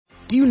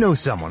Do you know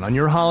someone on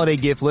your holiday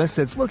gift list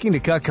that's looking to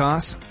cut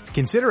costs?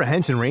 Consider a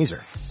Henson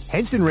razor.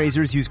 Henson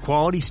razors use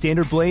quality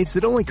standard blades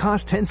that only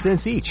cost 10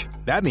 cents each.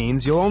 That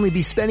means you'll only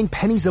be spending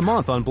pennies a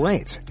month on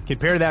blades.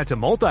 Compare that to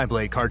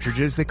multi-blade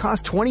cartridges that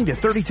cost 20 to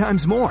 30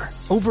 times more.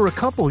 Over a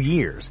couple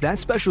years, that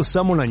special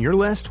someone on your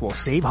list will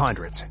save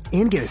hundreds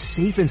and get a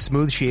safe and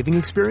smooth shaving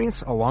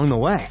experience along the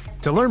way.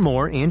 To learn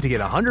more and to get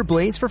 100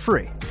 blades for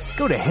free,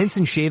 go to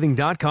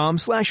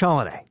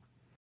hensonshaving.com/holiday.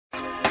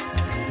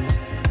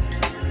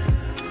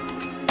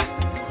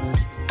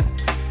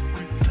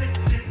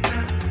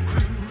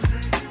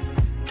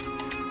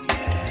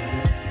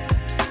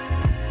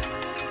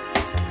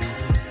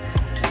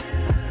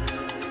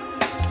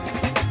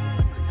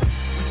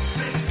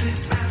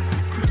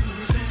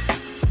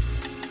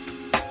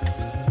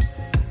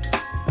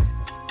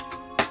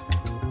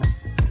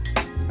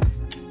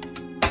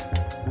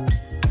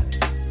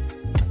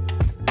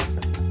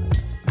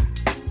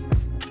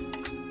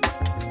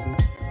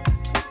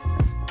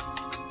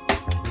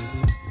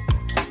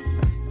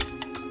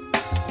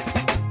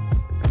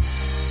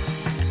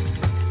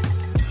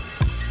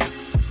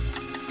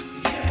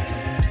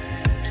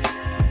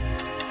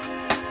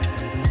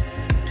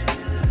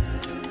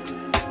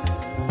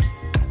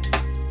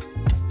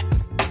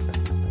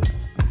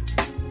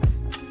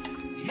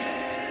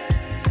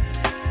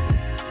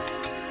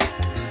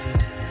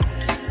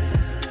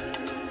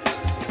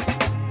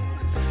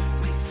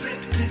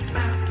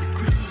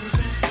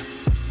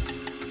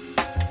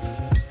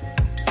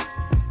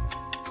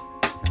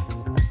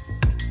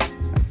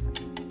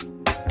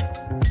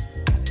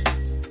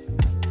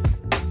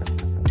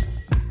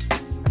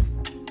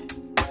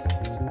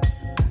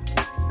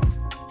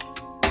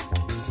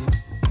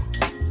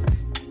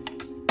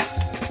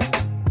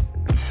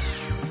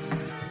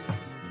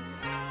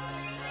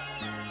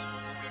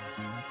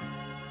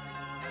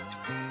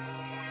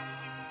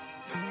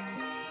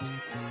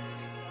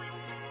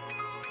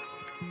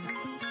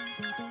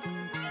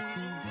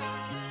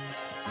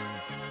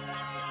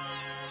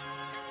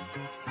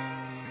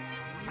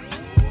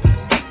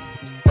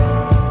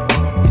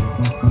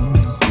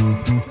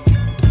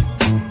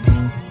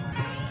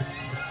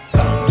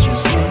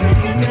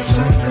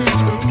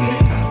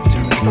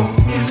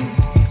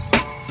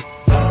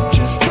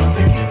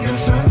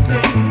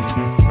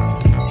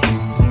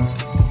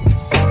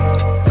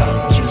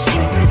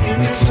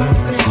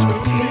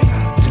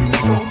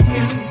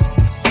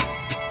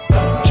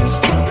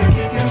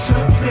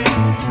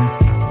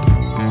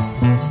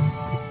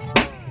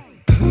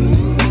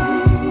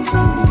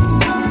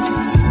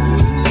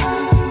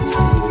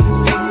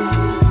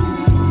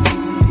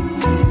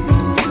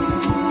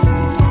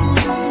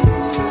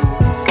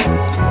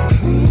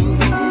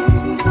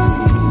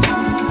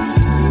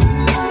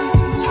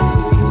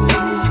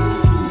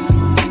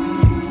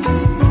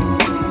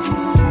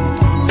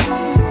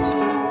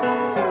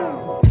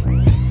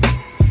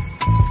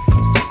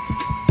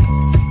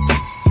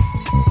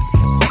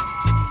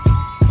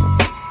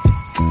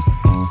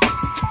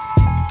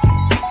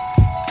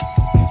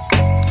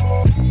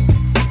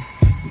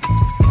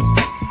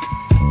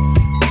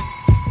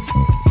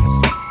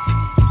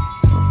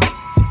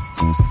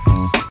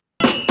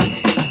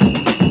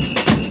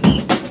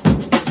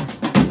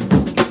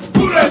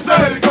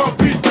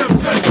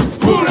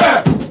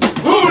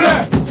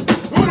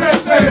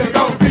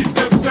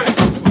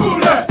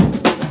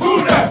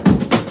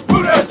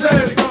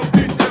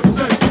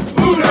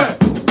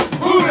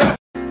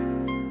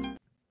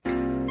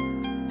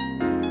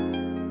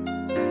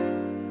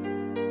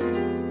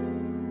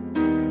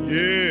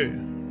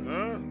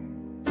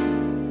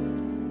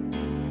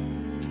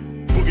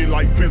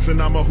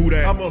 I'm a who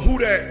that. I'm a who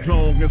that.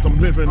 Long as I'm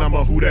living, I'm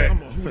a who that.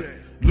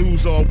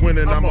 Lose or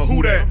winning, I'm a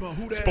who that.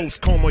 Sports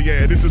coma,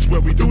 yeah, this is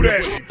where we do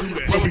that.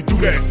 Where we do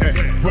that,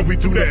 where we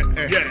do that,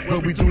 where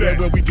we do that,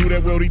 where we do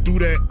that, where we do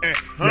that.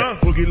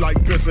 Boogie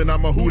like Benson,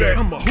 I'm a who that.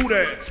 I'm a who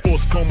that.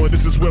 Sports coma,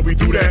 this is where we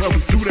do that. Where we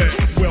do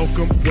that.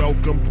 Welcome,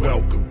 welcome,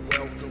 welcome.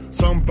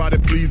 Somebody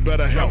please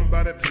better help.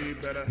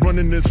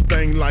 Running this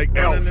thing like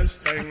Elf.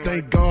 I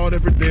thank God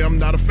every day I'm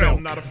not a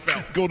felt.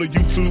 Go to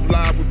YouTube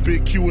Live with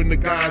Big Q and the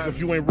guys. If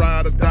you ain't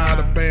ride or die,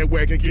 the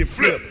bandwagon get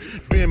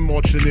flipped. Been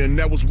marching in,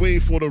 that was way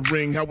for the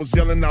ring. I was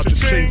yelling out your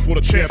chain for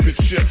the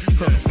championship.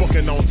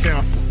 Bucking on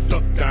town,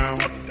 duck down.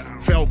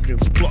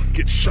 Falcons, pluck,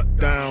 get shut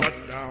down.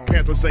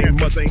 Panthers ain't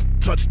much, ain't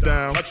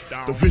touchdown.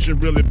 The vision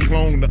really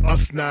belong to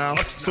us now.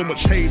 So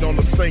much hate on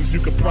the Saints, you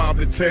could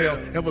probably tell.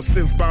 Ever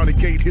since Bounty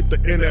Gate hit the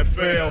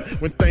NFL,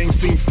 when things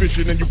seem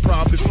fishy, then you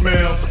probably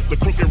smell the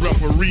crooked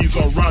referees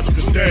or Roger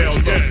Goodell.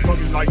 Yeah,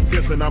 fucking like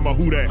this, and I'm a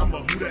who that.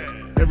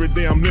 Every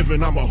day I'm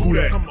living, I'm a who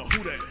that.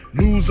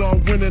 Lose or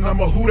winning,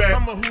 I'm a who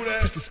that.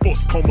 It's the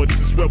sports coma,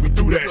 this is where we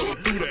do that.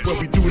 Where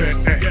we do that,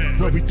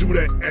 where we do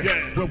that,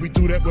 where we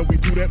do that, where we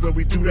do that, where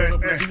we do that.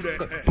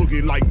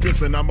 Boogie like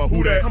Benson, I'm a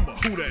who that.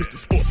 It's the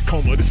sports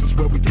coma, this is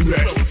where we do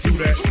that. You're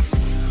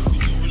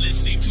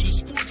listening to the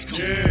sports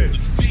coma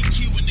with Big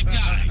Q and the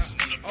guys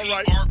on the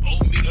PRO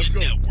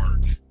Media Network.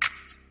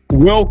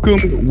 Welcome.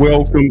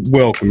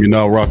 You're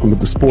now rocking with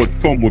the Sports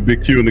Coma with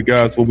Big Q and the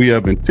guys, where we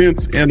have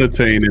intense,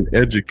 entertaining,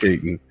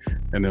 educating,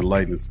 and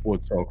enlightening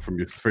sports talk from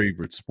your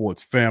favorite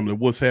sports family.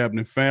 What's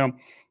happening, fam?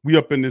 We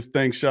up in this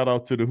thing. Shout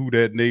out to the Who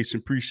Dat Nation.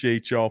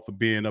 Appreciate y'all for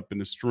being up in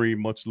the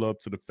stream. Much love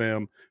to the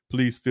fam.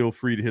 Please feel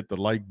free to hit the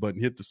like button,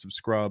 hit the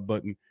subscribe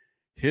button,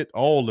 hit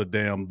all the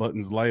damn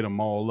buttons, light them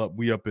all up.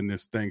 We up in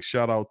this thing.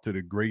 Shout out to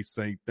the Great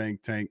Saint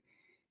Think Tank.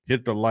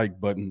 Hit the like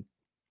button.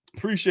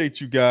 Appreciate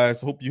you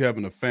guys. Hope you're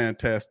having a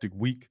fantastic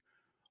week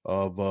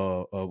of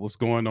what's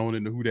going on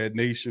in the Who Dat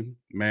Nation.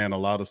 Man, a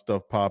lot of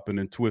stuff popping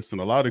and twisting,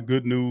 a lot of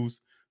good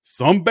news,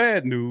 some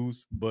bad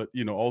news, but,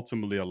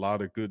 ultimately a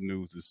lot of good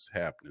news is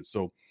happening.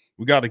 So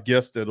we got a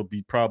guest that'll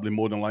be probably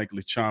more than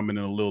likely chiming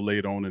in a little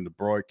later on in the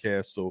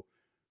broadcast. So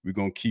we're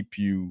going to keep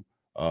you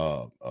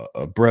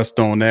abreast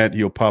on that.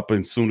 He'll pop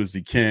in as soon as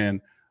he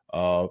can.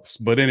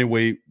 But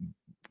anyway,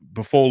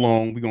 before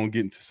long, we're going to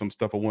get into some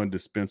stuff. I wanted to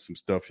spend some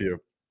stuff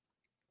here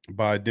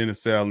by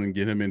Dennis Allen,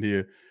 get him in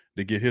here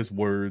to get his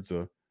words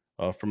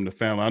from the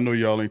family. I know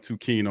y'all ain't too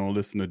keen on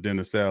listening to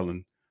Dennis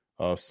Allen,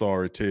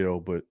 sorry tale,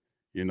 but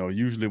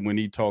usually when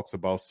he talks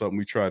about something,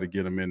 we try to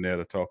get him in there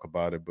to talk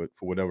about it, but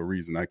for whatever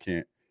reason, I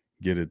can't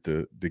get it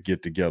to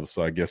get together,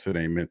 so I guess it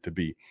ain't meant to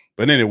be.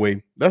 But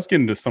anyway, let's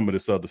get into some of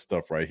this other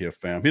stuff right here,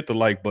 fam. Hit the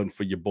like button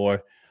for your boy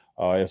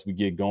as we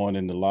get going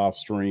in the live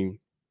stream.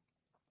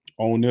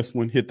 On this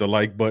one, hit the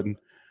like button.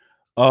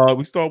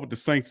 We start with the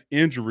Saints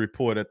injury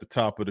report at the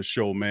top of the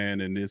show, man,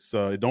 and it's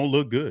it don't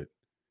look good,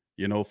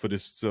 for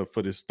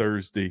this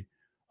Thursday,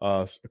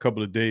 a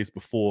couple of days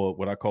before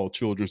what I call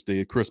Children's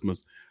Day at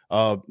Christmas.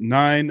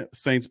 9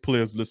 Saints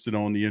players listed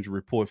on the injury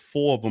report.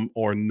 4 of them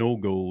are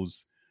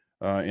no-goes,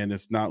 and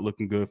it's not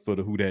looking good for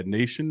the Who Dat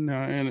Nation.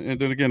 And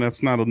then again,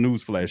 that's not a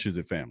news flash, is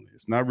it, family?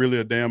 It's not really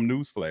a damn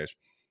news flash.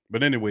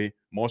 But anyway,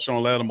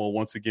 Marshawn Lattimore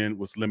once again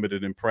was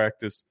limited in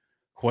practice.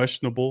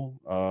 Questionable.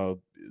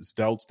 It's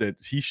doubts that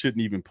he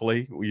shouldn't even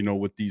play.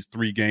 With these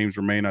 3 games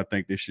remain, I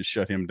think they should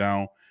shut him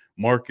down.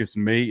 Marcus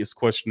May is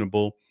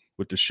questionable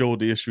with the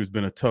shoulder issue. It's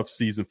been a tough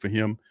season for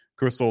him.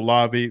 Chris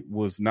Olave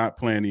was not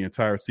playing the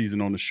entire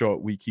season on the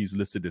short week. He's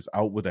listed as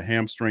out with a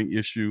hamstring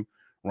issue.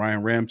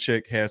 Ryan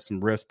Ramczyk has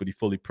some rest, but he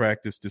fully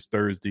practiced this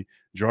Thursday.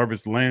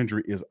 Jarvis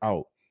Landry is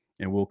out,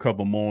 and we'll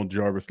cover more on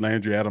Jarvis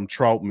Landry. Adam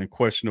Troutman,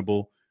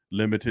 questionable,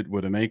 limited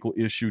with an ankle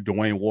issue.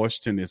 Dwayne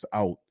Washington is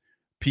out.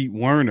 Pete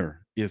Werner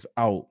is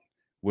out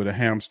with a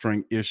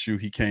hamstring issue.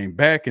 He came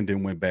back and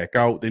then went back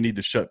out. They need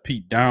to shut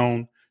Pete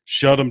down,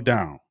 shut him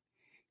down.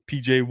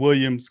 PJ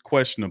Williams,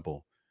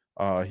 questionable.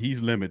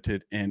 He's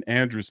limited. And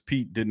Andrus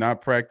Peat did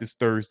not practice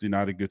Thursday,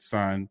 not a good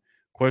sign.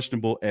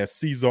 Questionable as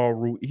Cesar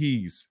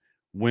Ruiz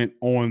went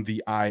on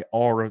the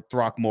IR,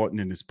 Throckmorton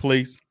in his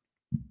place.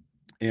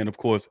 And, of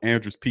course,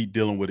 Andrus Peat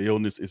dealing with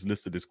illness is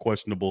listed as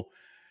questionable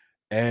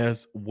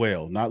as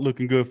well. Not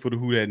looking good for the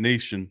Who Dat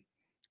Nation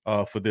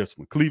for this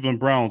one. Cleveland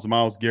Browns,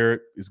 Myles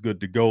Garrett is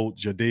good to go.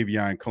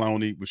 Jadeveon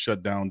Clowney was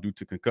shut down due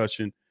to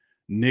concussion.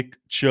 Nick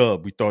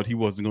Chubb, we thought he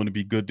wasn't going to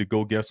be good to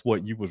go. Guess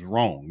what? You was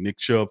wrong. Nick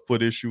Chubb,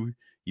 foot issue.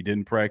 He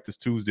didn't practice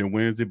Tuesday and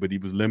Wednesday, but he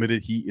was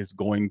limited. He is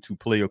going to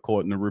play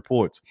according to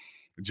reports.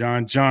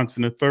 John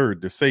Johnson III,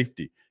 the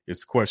safety,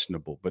 is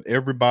questionable, but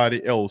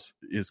everybody else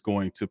is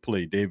going to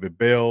play. David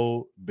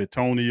Bell,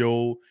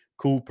 Bitonio,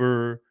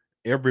 Cooper,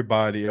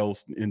 everybody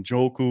else,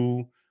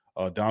 Njoku,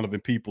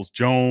 Donovan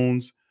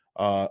Peoples-Jones,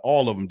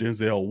 all of them,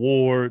 Denzel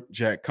Ward,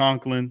 Jack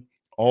Conklin,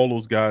 all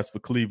those guys for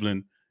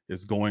Cleveland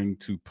is going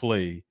to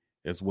play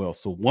as well.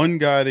 So one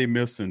guy they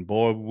missing,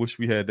 boy, we wish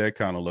we had that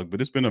kind of luck,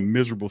 but it's been a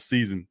miserable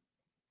season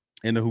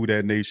in the Who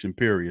Dat Nation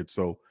period.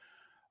 So,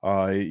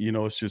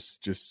 it's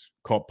just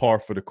called par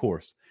for the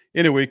course.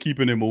 Anyway,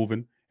 keeping it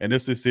moving. And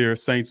this is here,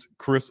 Saints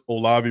Chris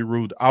Olave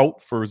ruled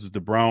out versus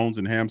the Browns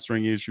and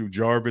hamstring issue.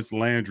 Jarvis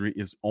Landry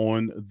is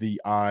on the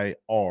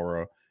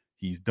IR.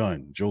 He's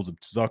done. Joseph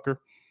Zucker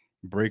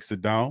breaks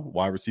it down.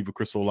 Wide receiver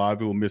Chris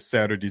Olave will miss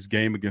Saturday's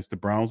game against the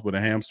Browns with a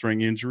hamstring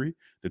injury.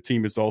 The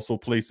team is also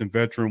placing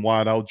veteran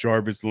wideout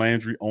Jarvis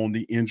Landry on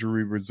the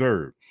injury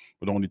reserve.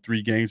 With only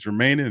 3 games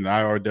remaining, an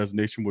IR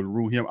designation would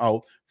rule him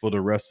out for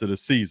the rest of the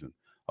season.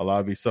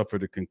 Olave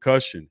suffered a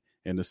concussion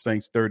in the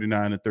Saints'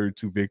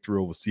 39-32 victory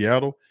over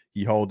Seattle.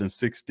 He hauled in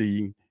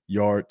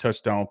 60-yard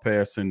touchdown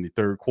pass in the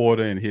third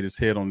quarter and hit his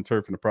head on the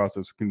turf in the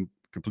process of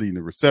completing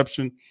the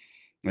reception.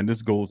 And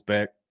this goes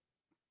back,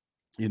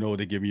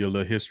 they give you a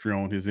little history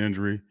on his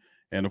injury.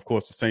 And, of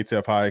course, the Saints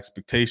have high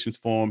expectations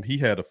for him. He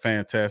had a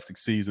fantastic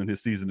season.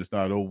 His season is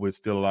not over. It's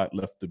still a lot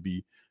left to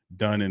be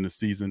done in the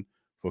season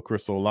for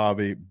Chris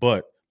Olave.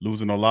 But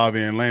losing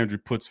Olave and Landry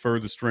puts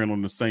further strain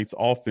on the Saints'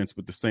 offense,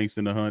 with the Saints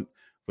in the hunt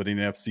for the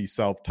NFC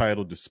South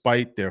title.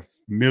 Despite their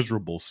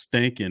miserable,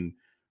 stinking,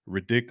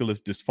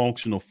 ridiculous,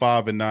 dysfunctional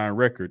 5-9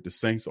 record, the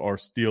Saints are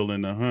still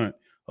in the hunt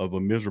of a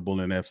miserable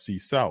NFC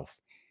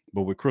South.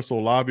 But with Chris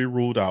Olave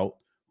ruled out,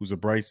 who's a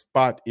bright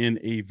spot in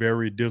a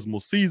very dismal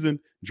season,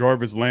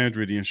 Jarvis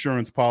Landry, the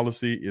insurance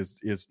policy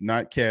is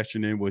not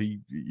cashing in. Well,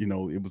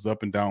 it was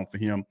up and down for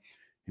him.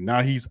 And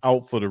now he's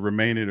out for the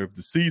remainder of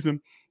the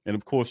season. And,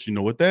 of course, you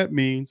know what that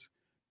means.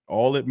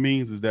 All it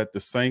means is that the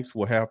Saints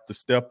will have to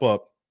step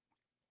up,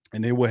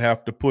 and they will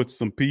have to put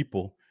some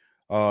people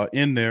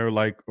in there,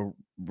 like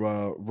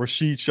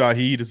Rashid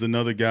Shaheed is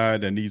another guy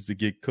that needs to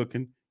get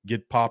cooking,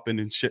 get popping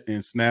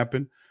and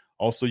snapping.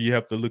 Also, you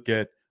have to look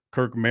at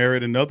Kirk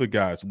Merritt and other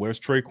guys. Where's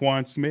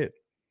Traquan Smith?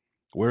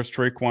 Where's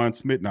Traquan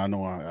Smith? Now, I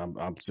know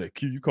I'm saying,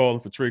 you calling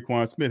for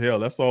Traquan Smith? Hell,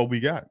 that's all we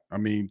got. I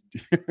mean,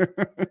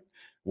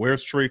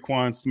 where's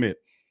Traquan Smith?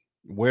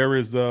 Where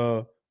is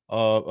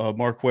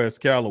Marquez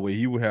Callaway?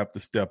 He would have to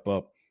step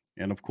up.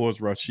 And, of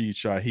course, Rashid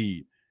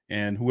Shaheed.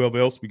 And whoever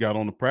else we got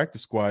on the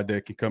practice squad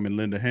that can come and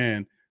lend a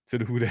hand to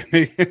the who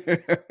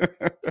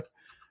that.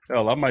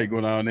 Hell, I might go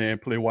down there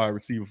and play wide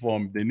receiver for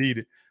them if they need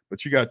it.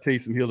 But you got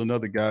Taysom Hill and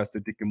other guys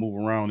that they can move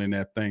around in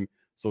that thing.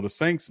 So the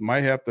Saints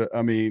might have to,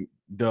 I mean,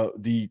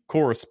 the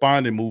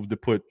corresponding move to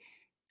put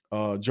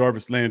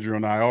Jarvis Landry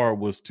on IR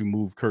was to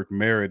move Kirk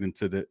Merritt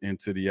into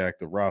the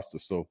active roster.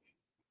 So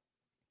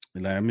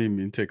let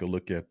me take a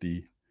look at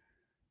the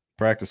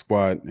practice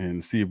squad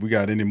and see if we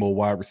got any more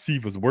wide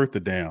receivers worth a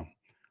damn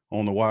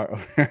on the wide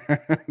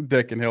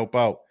that can help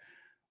out.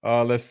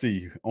 Let's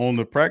see. On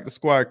the practice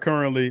squad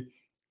currently,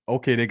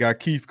 okay, they got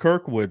Keith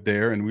Kirkwood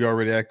there, and we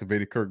already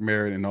activated Kirk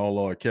Merritt and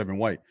all Kevin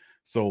White.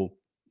 So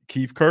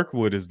Keith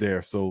Kirkwood is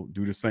there. So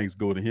do the Saints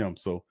go to him?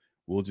 So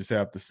we'll just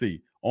have to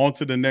see. On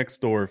to the next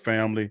story,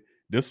 family.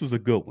 This is a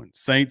good one.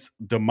 Saints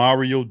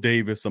Demario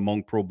Davis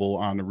among Pro Bowl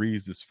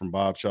honorees. This is from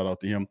Bob. Shout out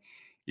to him.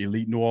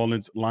 Elite New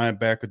Orleans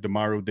linebacker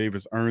Demario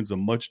Davis earns a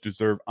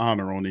much-deserved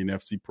honor on the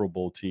NFC Pro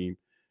Bowl team.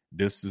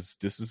 This is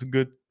a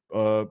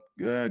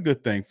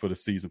good thing for the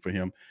season for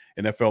him.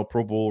 NFL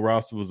Pro Bowl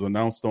roster was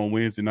announced on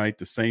Wednesday night.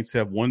 The Saints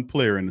have one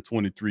player in the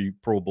 23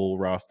 Pro Bowl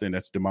roster, and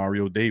that's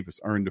Demario Davis,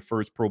 earned the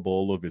first Pro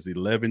Bowl of his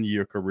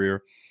 11-year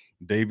career.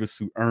 Davis,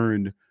 who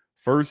earned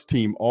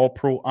first-team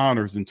All-Pro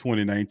honors in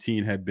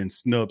 2019, had been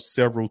snubbed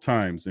several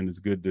times, and it's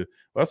good to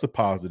 – that's a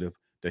positive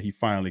that he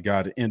finally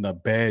got it in a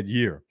bad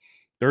year.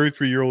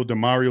 33-year-old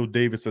Demario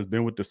Davis has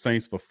been with the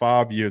Saints for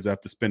 5 years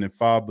after spending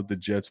 5 with the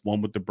Jets,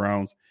 1 with the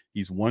Browns.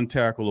 He's 1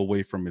 tackle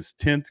away from his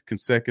 10th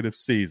consecutive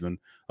season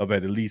of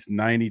at least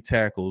 90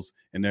 tackles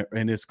and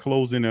is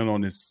closing in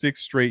on his 6th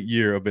straight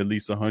year of at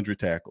least 100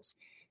 tackles.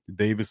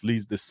 Davis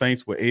leads the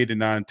Saints with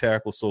 89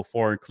 tackles so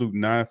far,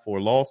 including 9 for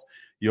a loss.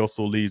 He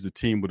also leads the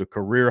team with a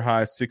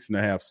career-high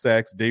 6.5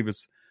 sacks.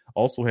 Davis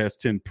also has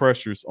 10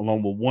 pressures,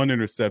 along with 1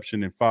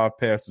 interception and 5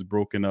 passes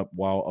broken up,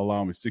 while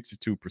allowing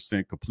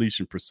 62%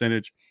 completion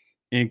percentage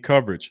in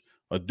coverage.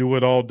 A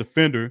do-it-all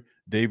defender,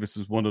 Davis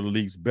is one of the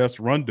league's best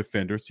run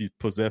defenders. He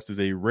possesses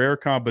a rare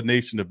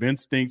combination of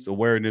instincts,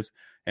 awareness,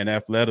 and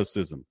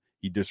athleticism.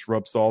 He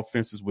disrupts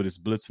offenses with his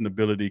blitzing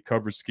ability,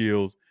 coverage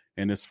skills,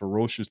 and his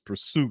ferocious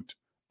pursuit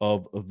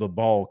of the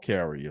ball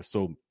carrier.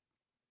 So,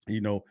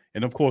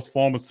 and of course,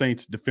 former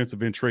Saints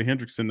defensive end Trey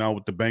Hendrickson, now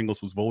with the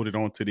Bengals, was voted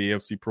onto the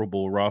AFC Pro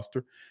Bowl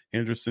roster.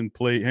 Hendrickson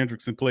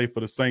played for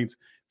the Saints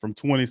from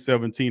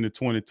 2017 to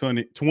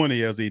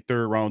 2020 as a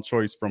third-round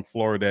choice from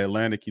Florida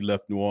Atlantic. He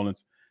left New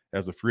Orleans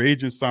as a free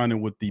agent,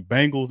 signing with the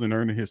Bengals and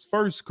earning his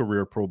first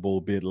career Pro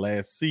Bowl bid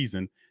last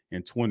season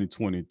in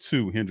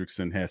 2022.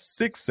 Hendrickson has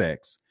 6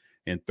 sacks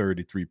and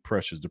 33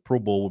 pressures. The Pro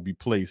Bowl will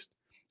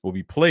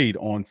be played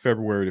on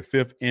February the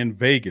 5th in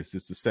Vegas.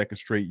 It's the 2nd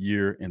straight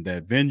year in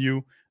that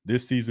venue.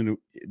 This season,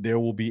 there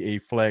will be a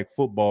flag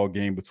football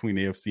game between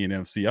AFC and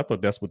NFC. I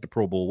thought that's what the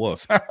Pro Bowl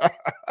was. I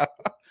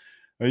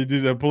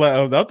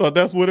thought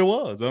that's what it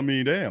was. I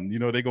mean, damn,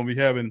 they're going to be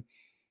having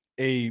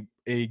a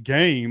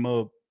game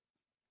of,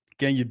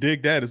 can you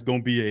dig that? It's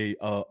going to be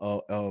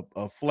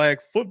a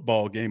flag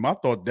football game. I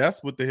thought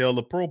that's what the hell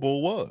the Pro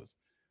Bowl was.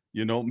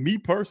 Me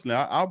personally,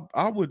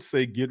 I would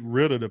say get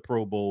rid of the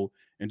Pro Bowl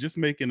and just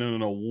make it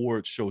an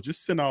award show.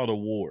 Just send out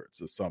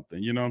awards or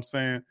something. You know what I'm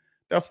saying?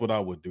 That's what I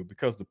would do,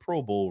 because the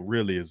Pro Bowl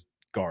really is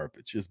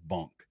garbage. It's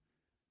bunk.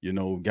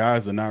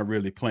 Guys are not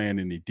really playing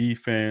any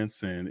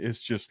defense, and it's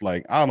just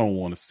like, I don't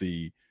want to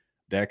see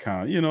that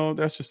kind of,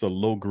 that's just a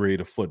low grade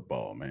of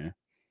football, man.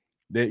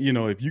 That,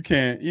 if you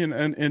can't,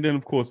 and then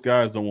of course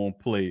guys don't want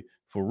to play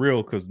for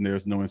real because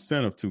there's no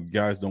incentive to.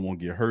 Guys don't want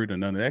to get hurt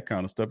and none of that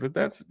kind of stuff. If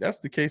that's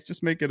the case,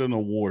 just make it an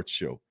award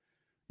show.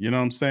 You know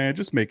what I'm saying?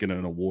 Just make it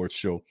an award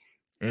show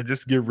and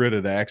just get rid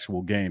of the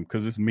actual game,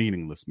 because it's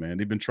meaningless, man.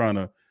 They've been trying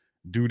to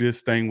do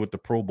this thing with the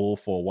Pro Bowl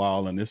for a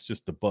while, and it's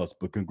just a bust.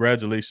 But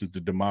congratulations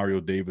to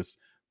Demario Davis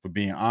for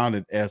being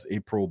honored as a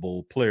Pro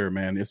Bowl player,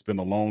 man. It's been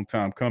a long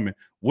time coming.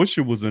 Wish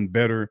it was in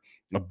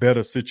a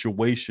better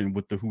situation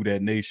with the Who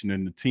Dat Nation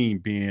and the team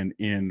being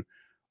in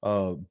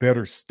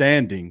better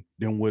standing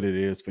than what it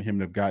is for him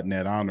to have gotten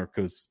that honor,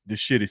 because this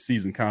shitty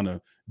season kind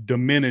of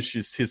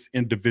diminishes his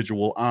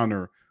individual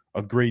honor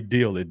a great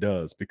deal. It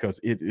does, because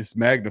it's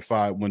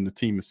magnified when the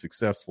team is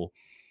successful.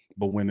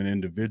 But when an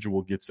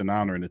individual gets an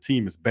honor and the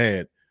team is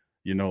bad,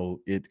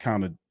 it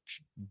kind of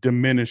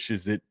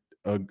diminishes it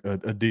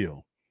a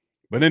deal.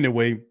 But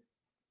anyway,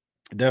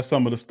 that's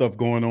some of the stuff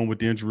going on with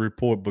the injury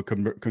report. But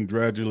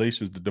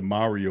congratulations to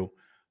Demario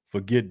for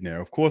getting there.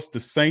 Of course,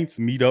 the Saints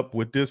meet up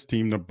with this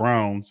team, the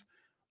Browns,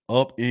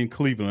 up in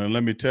Cleveland. And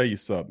let me tell you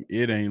something,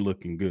 it ain't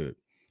looking good.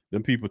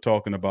 Them people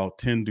talking about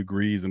 10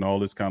 degrees and all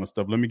this kind of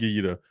stuff. Let me give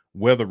you the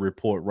weather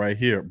report right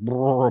here.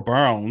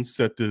 Browns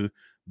set to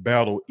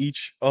battle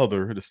each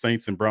other. The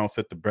Saints and Browns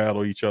set to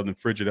battle each other in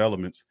frigid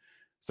elements.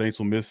 Saints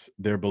will miss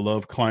their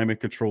beloved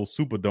climate-controlled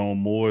Superdome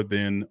more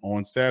than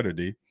on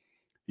Saturday.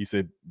 He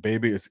said,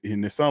 baby,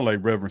 and it sounds like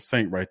Reverend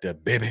Saint right there.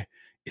 Baby,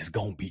 it's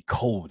going to be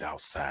cold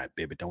outside,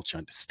 baby. Don't you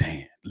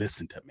understand?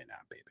 Listen to me now,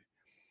 baby.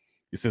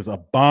 It says a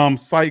bomb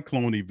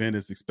cyclone event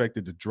is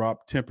expected to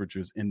drop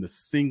temperatures in the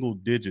single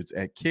digits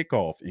at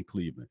kickoff in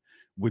Cleveland,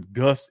 with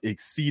gusts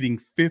exceeding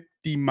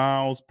 50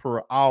 miles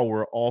per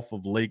hour off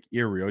of Lake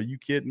Erie. Are you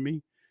kidding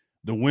me?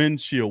 The wind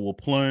chill will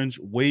plunge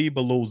way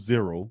below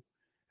zero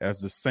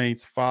as the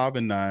Saints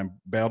 5-9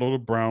 battle the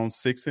Browns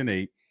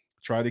 6-8,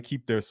 try to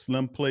keep their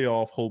slim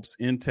playoff hopes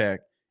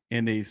intact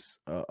in a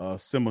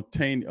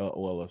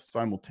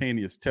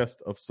simultaneous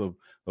test of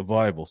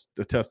survival,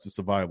 the test of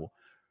survival.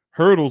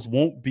 Hurdles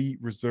won't be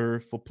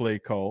reserved for play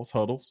calls.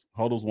 Huddles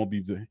won't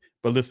be.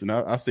 But listen,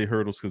 I say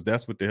hurdles because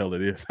that's what the hell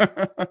it is.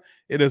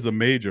 It is a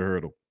major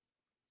hurdle,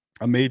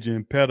 a major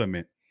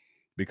impediment,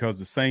 because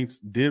the Saints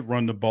did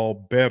run the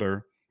ball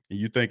better. And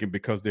you're thinking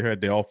because they had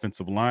the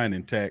offensive line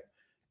intact.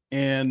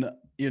 And,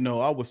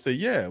 I would say,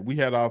 yeah, we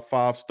had our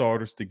 5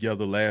 starters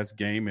together last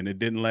game, and it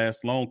didn't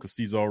last long because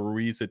Cesar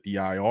Ruiz hit the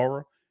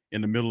IR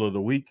in the middle of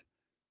the week.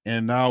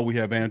 And now we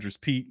have Andrus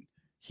Peat.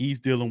 He's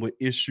dealing with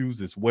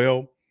issues as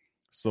well.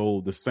 So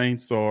the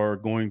Saints are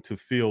going to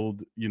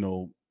field,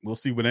 we'll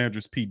see what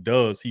Andrus Peat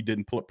does. He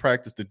didn't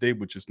practice today,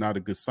 which is not a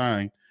good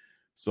sign.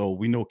 So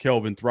we know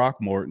Kelvin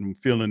Throckmorton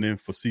filling in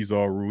for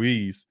Cesar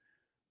Ruiz.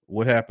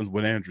 What happens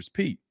with Andrus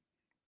Peat?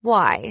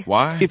 Why?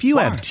 If you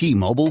have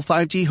T-Mobile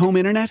 5G home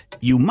internet,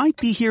 you might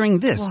be hearing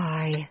this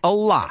Why? a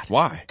lot.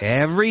 Why?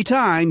 Every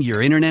time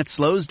your internet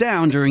slows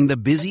down during the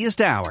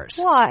busiest hours.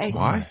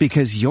 Why?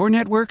 Because your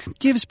network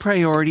gives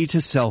priority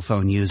to cell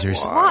phone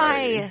users.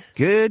 Why?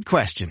 Good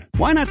question.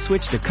 Why not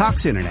switch to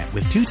Cox Internet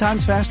with 2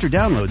 times faster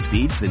download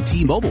speeds than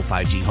T-Mobile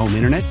 5G home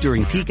internet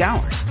during peak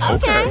hours?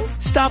 Okay.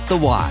 Stop the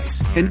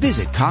whys and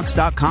visit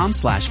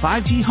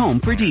cox.com/5G home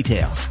for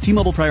details.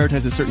 T-Mobile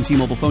prioritizes certain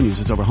T-Mobile phone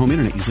users over home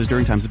internet users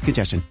during times of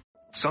congestion.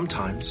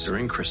 Sometimes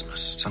during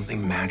Christmas,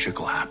 something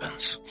magical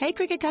happens. Hey,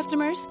 Cricket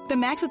customers. The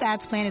Max with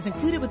Ads plan is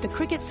included with the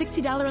Cricket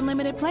 $60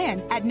 unlimited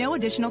plan at no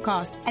additional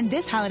cost. And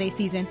this holiday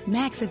season,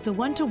 Max is the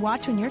one to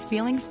watch when you're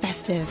feeling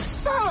festive.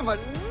 Son of a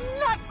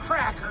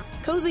nutcracker!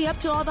 Cozy up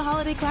to all the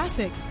holiday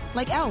classics,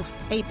 like Elf,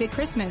 8-Bit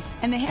Christmas,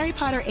 and the Harry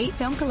Potter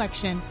 8-film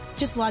collection.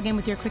 Just log in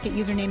with your Cricket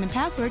username and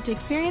password to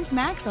experience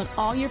Max on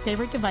all your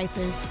favorite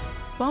devices.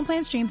 Phone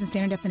plan streams and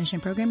standard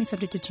definition. Programming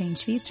subject to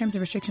change. Fees, terms, and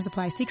restrictions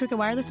apply. See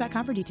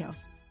cricketwireless.com for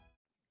details.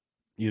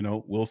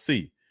 We'll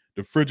see.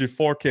 The frigid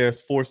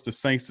forecast forced the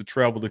Saints to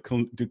travel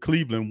to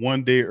Cleveland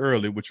one day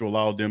early, which will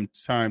allow them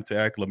time to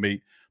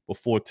acclimate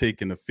before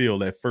taking the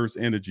field at First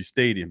Energy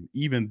Stadium.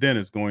 Even then,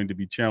 it's going to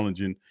be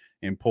challenging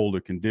in polar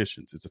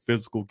conditions. It's a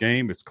physical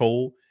game. It's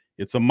cold.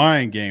 It's a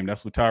mind game.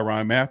 That's what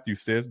Tyrann Mathieu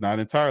says. Not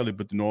entirely,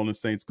 but the New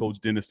Orleans Saints coach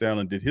Dennis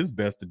Allen did his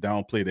best to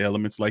downplay the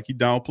elements like he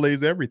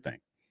downplays everything.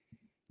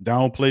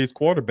 Downplays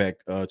quarterback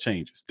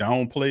changes.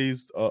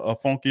 Downplays a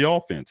funky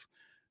offense.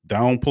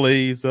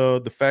 Downplays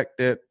the fact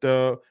that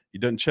he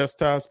doesn't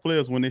chastise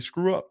players when they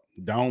screw up.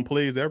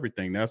 Downplays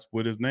everything. That's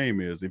what his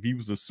name is. If he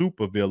was a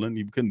super villain,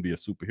 he couldn't be a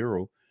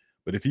superhero.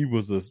 But if he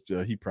was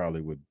he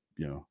probably would,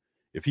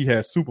 if he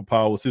has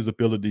superpowers, his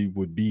ability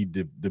would be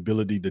the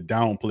ability to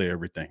downplay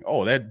everything.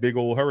 Oh, that big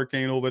old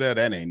hurricane over there,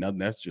 that ain't nothing.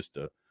 That's just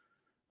a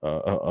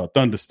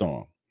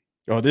thunderstorm.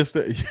 Oh,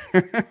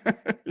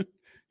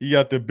 he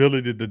got the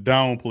ability to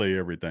downplay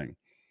everything.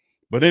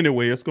 But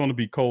anyway, it's going to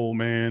be cold,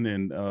 man,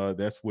 and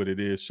that's what it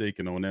is,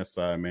 shaking on that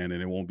side, man,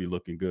 and it won't be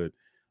looking good.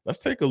 Let's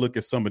take a look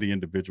at some of the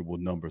individual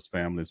numbers,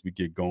 family, as we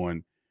get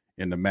going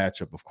in the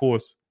matchup. Of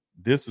course,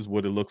 this is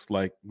what it looks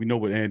like. We know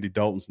what Andy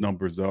Dalton's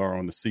numbers are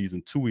on the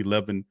season: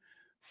 211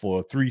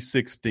 for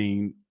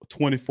 316,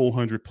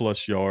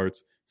 2,400-plus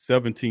yards,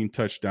 17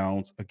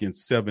 touchdowns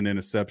against 7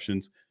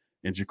 interceptions.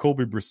 And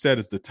Jacoby Brissett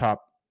is the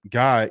top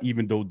guy,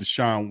 even though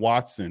Deshaun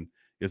Watson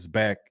is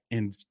back,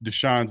 and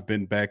Deshaun's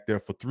been back there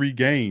for 3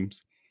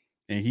 games,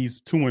 and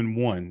he's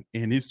 2-1,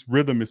 and his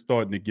rhythm is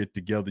starting to get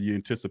together. You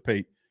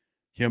anticipate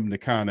him to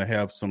kind of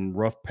have some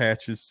rough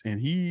patches, and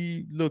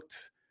he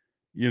looked,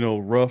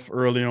 rough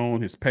early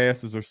on. His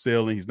passes are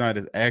sailing. He's not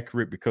as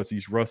accurate because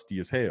he's rusty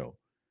as hell.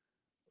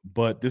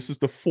 But this is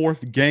the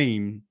 4th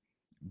game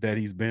that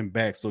he's been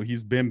back. So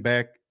he's been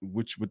back,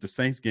 which with the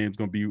Saints game is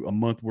going to be a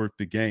month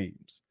worth of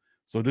games.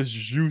 So this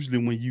is usually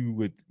when you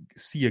would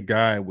see a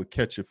guy would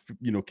catch a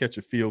feel,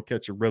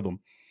 catch a rhythm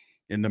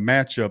in the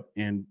matchup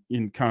and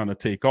kind of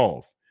take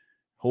off.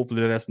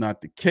 Hopefully that's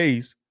not the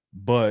case,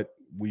 but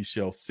we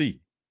shall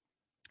see.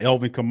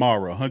 Alvin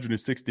Kamara,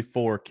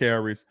 164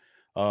 carries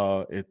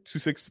at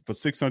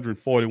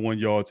 641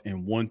 yards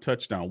and 1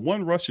 touchdown,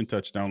 1 rushing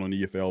touchdown on the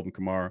year for Alvin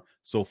Kamara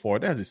so far.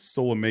 That is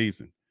so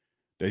amazing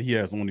that he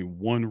has only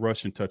 1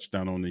 rushing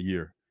touchdown on the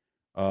year.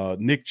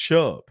 Nick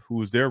Chubb, who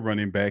is their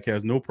running back,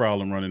 has no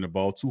problem running the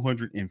ball,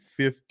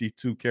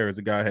 252 carries.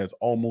 The guy has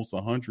almost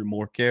 100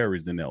 more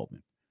carries than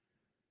Alvin.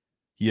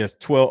 He has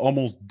 12,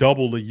 almost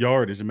double the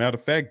yardage. As a matter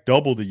of fact,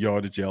 double the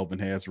yardage Alvin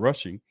has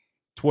rushing,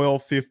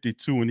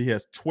 1252, and he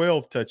has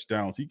 12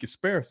 touchdowns. He can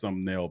spare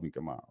something to Alvin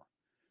Kamara.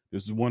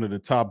 This is one of the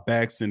top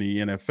backs in the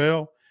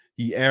NFL.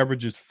 He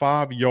averages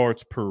 5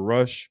 yards per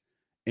rush,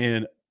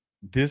 and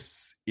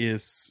this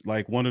is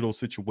like one of those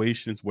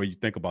situations where you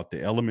think about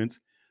the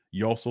elements.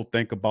 You also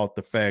think about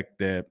the fact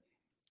that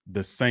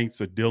the Saints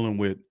are dealing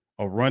with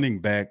a running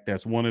back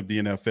that's one of the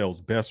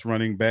NFL's best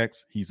running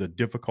backs. He's a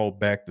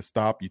difficult back to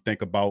stop. You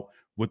think about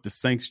what the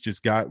Saints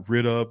just got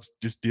rid of,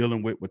 just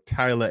dealing with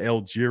Tyler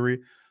Algieri,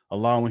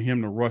 allowing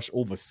him to rush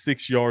over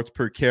 6 yards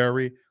per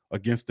carry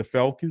against the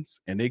Falcons,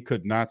 and they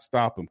could not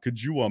stop him.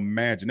 Could you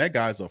imagine? That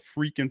guy's a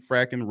freaking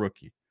fracking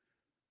rookie.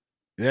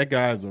 That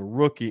guy's a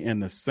rookie,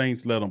 and the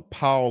Saints let him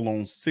pile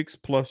on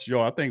 6+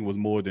 yards. I think it was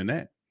more than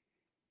that.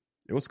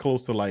 It was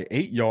close to like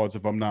 8 yards,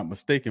 if I'm not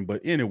mistaken.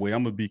 But anyway,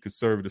 I'm going to be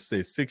conservative,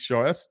 say 6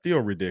 yards. That's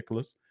still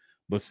ridiculous.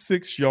 But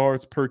 6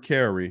 yards per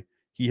carry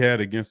he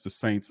had against the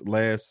Saints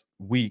last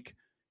week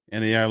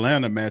in the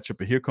Atlanta matchup.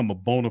 And here come a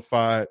bona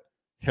fide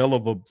hell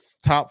of a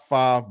top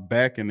 5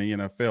 back in the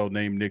NFL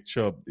named Nick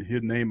Chubb.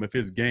 His name of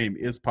his game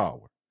is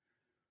power.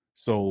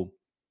 So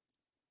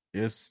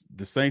it's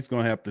the Saints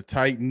going to have to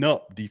tighten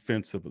up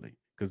defensively,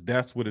 because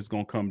that's what it's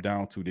going to come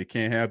down to. They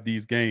can't have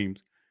these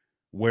games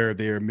where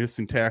they're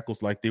missing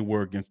tackles like they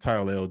were against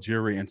Tyler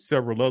Algieri and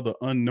several other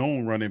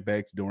unknown running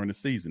backs during the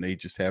season. They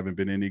just haven't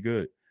been any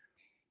good.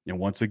 And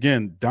once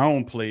again,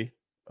 downplay,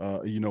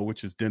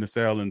 which is Dennis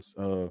Allen's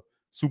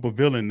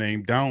supervillain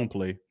name,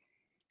 downplay.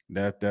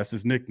 That's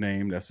his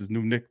nickname. That's his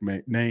new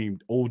nickname.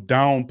 Old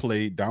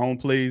downplay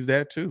downplays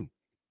that too.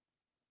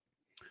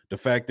 The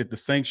fact that the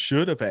Saints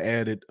should have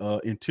added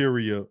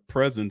interior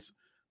presence,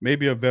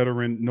 maybe a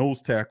veteran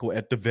nose tackle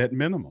at the vet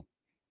minimum.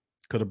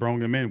 Could have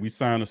brought him in. We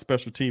signed a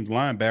special teams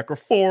linebacker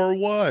for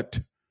what?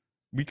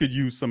 We could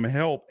use some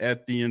help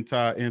at the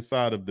entire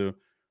inside of the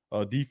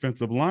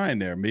defensive line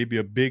there. Maybe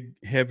a big,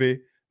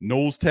 heavy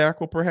nose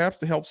tackle, perhaps,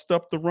 to help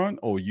stop the run.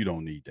 Oh, you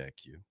don't need that,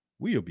 Q.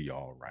 We'll be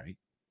all right.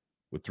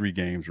 With 3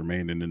 games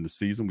remaining in the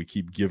season, we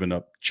keep giving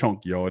up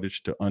chunk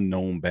yardage to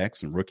unknown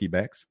backs and rookie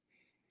backs.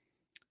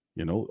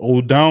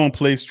 Old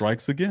downplay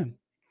strikes again.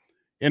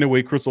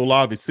 Anyway, Chris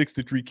Olave,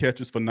 63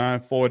 catches for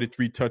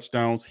 943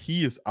 touchdowns.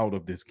 He is out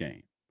of this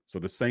game. So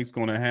the Saints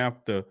going to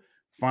have to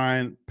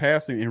find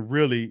passing, and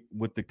really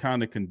with the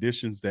kind of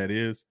conditions that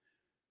is,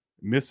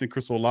 missing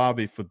Chris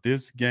Olave for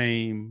this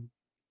game,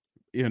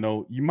 you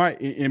might,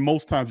 and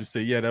most times you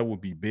say, yeah, that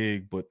would be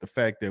big. But the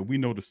fact that we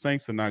know the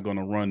Saints are not going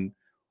to run,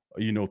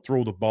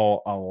 throw the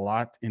ball a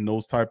lot in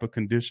those type of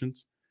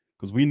conditions,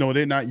 because we know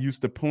they're not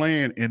used to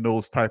playing in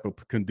those type of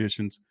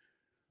conditions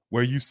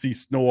where you see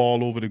snow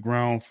all over the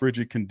ground,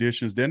 frigid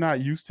conditions. They're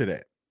not used to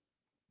that,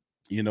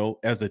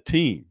 as a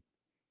team.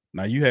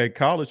 Now, you had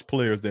college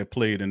players that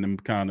played in them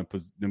kind of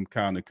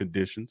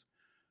conditions,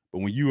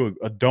 but when you're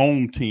a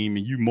dome team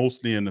and you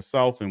mostly in the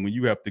South, and when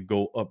you have to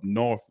go up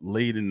north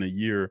late in the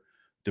year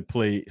to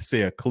play,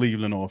 say, a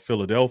Cleveland or a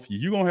Philadelphia,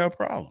 you're going to have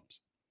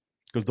problems,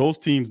 because those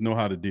teams know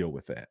how to deal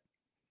with that.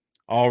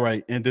 All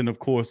right, and then, of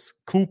course,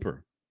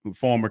 Cooper, who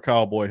former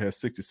Cowboy, has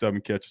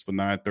 67 catches for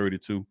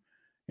 932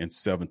 and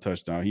 7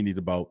 touchdowns. He needed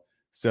about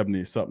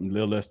 70-something, a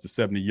little less than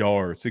 70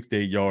 yards,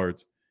 68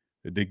 yards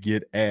to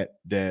get at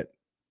that.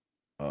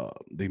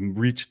 They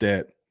reached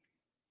that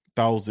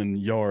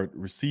 1,000-yard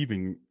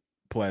receiving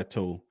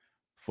plateau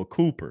for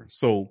Cooper.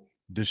 So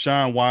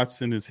Deshaun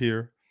Watson is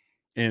here,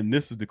 and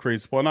this is the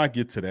crazy part. And I'll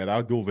get to that.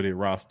 I'll go over their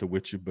roster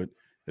with you, but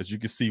as you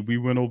can see, we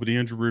went over the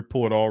injury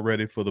report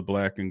already for the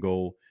black and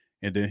gold,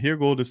 and then here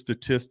go the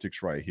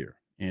statistics right here.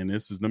 And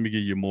this is, let me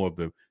give you more of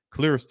the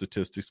clear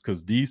statistics,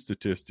 because these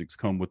statistics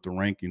come with the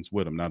rankings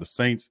with them. Now, the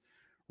Saints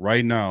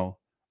right now,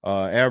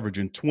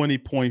 averaging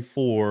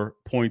 20.4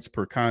 points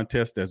per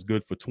contest. That's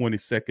good for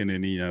 22nd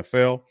in the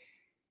NFL.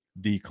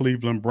 The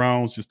Cleveland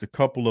Browns, just a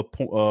couple of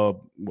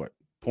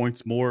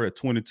points more at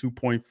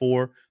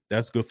 22.4.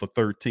 That's good for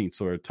 13th.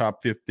 So they're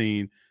top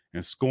 15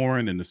 in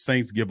scoring, and the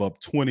Saints give up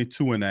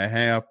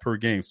 22.5 per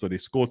game. So they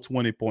score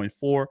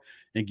 20.4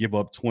 and give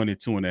up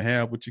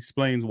 22.5, which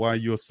explains why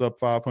you're a sub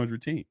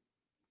 500 team.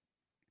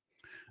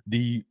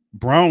 The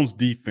Browns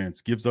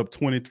defense gives up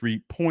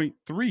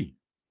 23.3.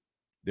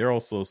 They're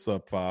also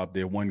sub 5.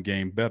 They're 1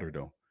 game better,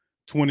 though.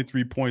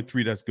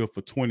 23.3, that's good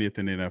for 20th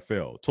in the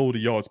NFL. Total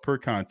yards per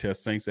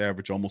contest, Saints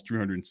average almost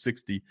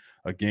 360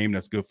 a game.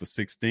 That's good for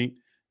 16th.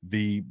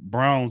 The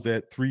Browns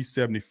at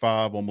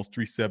 375, almost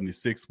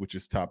 376, which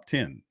is top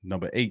 10,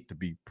 number 8 to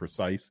be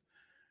precise.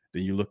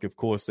 Then you look, of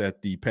course,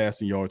 at the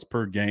passing yards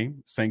per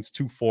game. Saints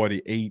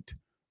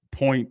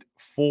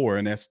 248.4,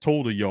 and that's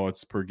total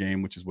yards per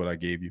game, which is what I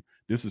gave you.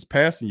 This is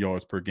passing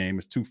yards per game.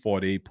 It's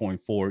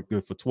 248.4,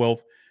 good for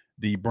 12th.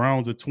 The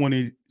Browns are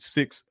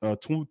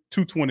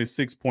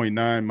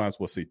 226.9, might as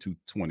well say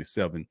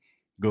 227,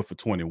 good for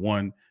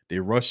 21. They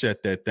rush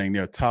at that thing.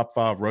 They're a top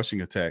 5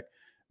 rushing attack.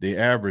 They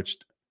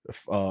averaged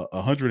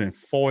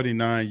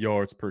 149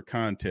 yards per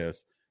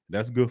contest.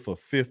 That's good for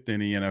 5th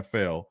in the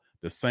NFL.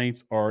 The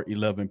Saints are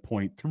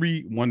 11.3,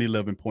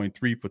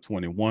 111.3 for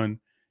 21.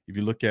 If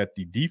you look at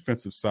the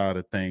defensive side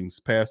of things,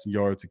 passing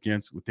yards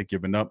against, what they're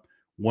giving up,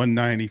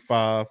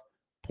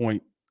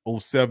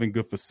 195.07,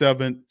 good for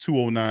 7,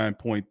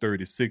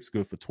 209.36,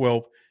 good for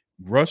 12.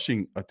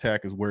 Rushing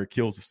attack is where it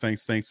kills the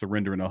Saints. Saints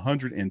surrendering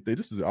 100, and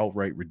this is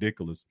outright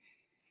ridiculous.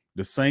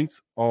 The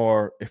Saints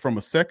are, from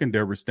a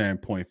secondary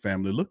standpoint,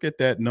 family, look at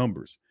that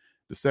numbers.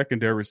 The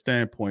secondary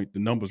standpoint, the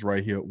numbers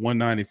right here,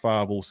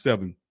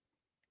 195.07.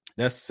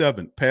 That's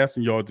 7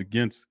 passing yards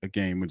against a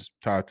game, which is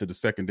tied to the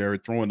secondary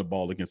throwing the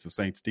ball against the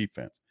Saints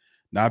defense.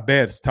 Not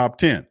bad. It's top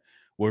 10.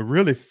 Where it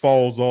really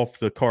falls off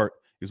the cart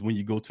is when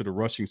you go to the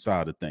rushing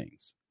side of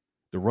things.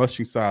 The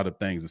rushing side of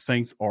things, the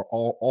Saints are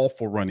all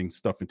awful running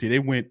stuff. Until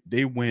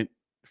they went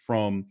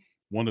from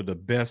one of the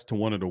best to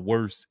one of the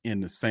worst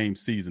in the same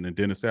season. And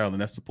Dennis Allen,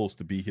 that's supposed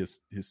to be his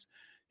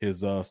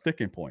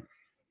sticking point.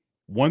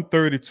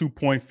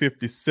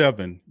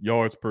 132.57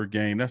 yards per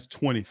game. That's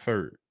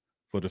 23rd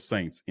for the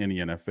Saints in the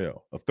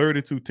NFL. Of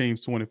 32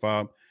 teams,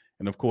 25.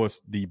 And of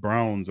course, the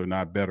Browns are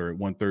not better at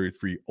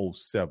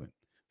 133.07.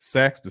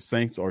 Sacks, the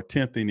Saints are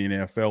 10th in the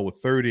NFL with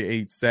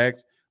 38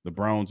 sacks. The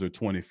Browns are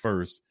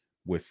 21st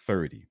with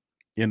 30.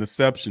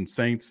 Interception,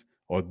 Saints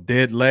are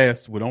dead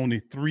last with only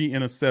 3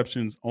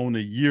 interceptions on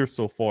the year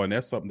so far. And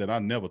that's something that I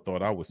never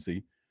thought I would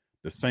see.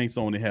 The Saints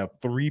only have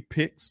 3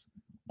 picks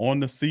on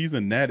the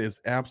season. That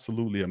is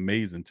absolutely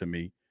amazing to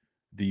me.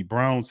 The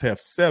Browns have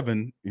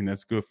 7, and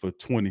that's good for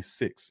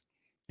 26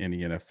 in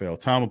the NFL.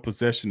 Time of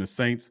possession, the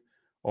Saints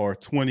are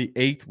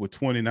 28th with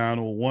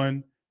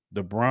 29.01.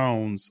 The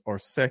Browns are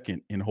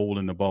second in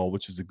holding the ball,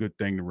 which is a good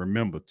thing to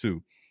remember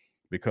too,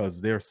 because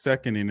they're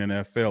second in the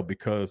NFL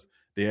because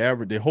they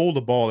hold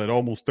the ball at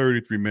almost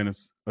 33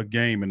 minutes a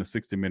game in a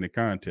 60-minute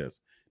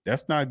contest.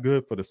 That's not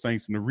good for the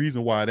Saints, and the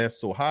reason why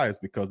that's so high is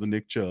because of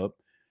Nick Chubb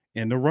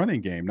and the running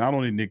game. Not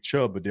only Nick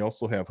Chubb, but they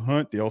also have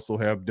Hunt. They also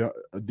have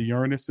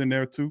Dearness in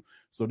there too.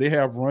 So they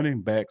have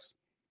running backs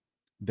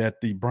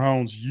that the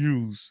Browns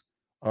use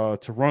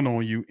to run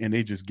on you, and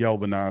they just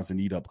galvanize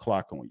and eat up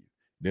clock on you.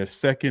 They're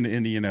second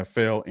in the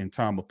NFL in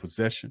time of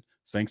possession.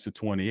 Saints are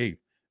 28th.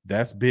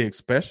 That's big,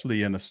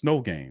 especially in a snow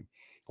game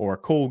or a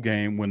cold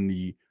game when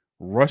the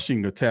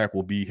rushing attack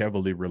will be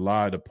heavily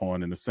relied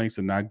upon, and the Saints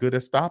are not good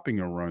at stopping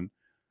a run,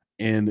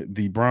 and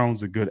the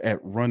Browns are good at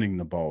running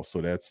the ball, so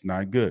that's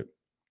not good.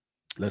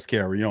 Let's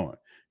carry on.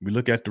 We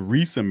look at the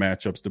recent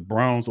matchups. The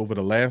Browns over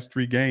the last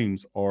 3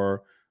 games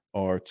are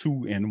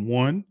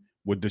 2-1,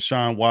 with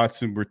Deshaun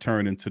Watson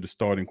returning to the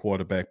starting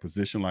quarterback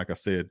position. Like I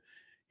said,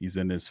 he's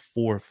in his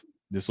 4th.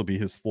 This will be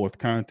his 4th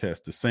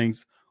contest. The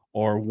Saints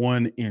are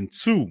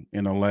 1-2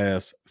 in the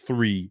last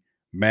 3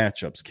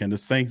 matchups. Can the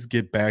Saints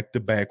get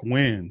back-to-back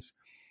wins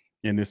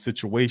in this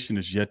situation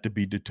is yet to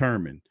be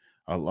determined.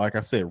 Like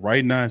I said,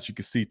 right now, as you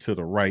can see to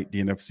the right,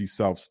 the NFC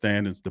South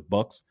standings, the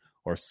Bucs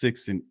are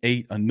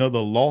 6-8. Another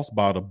loss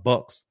by the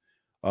Bucs.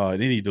 They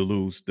need to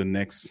lose the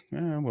next.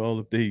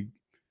 If they,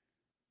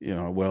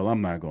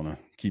 I'm not gonna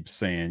keep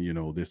saying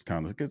this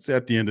kind of. Because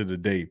at the end of the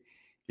day,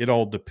 it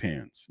all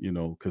depends.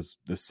 Because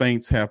the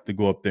Saints have to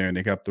go up there and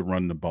they have to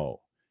run the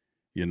ball.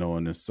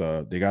 And it's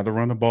they got to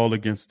run the ball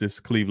against this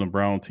Cleveland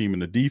Brown team,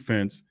 and the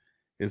defense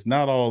is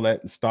not all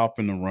that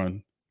stopping the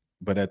run,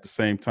 but at the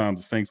same time,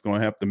 the Saints going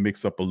to have to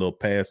mix up a little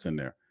pass in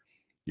there.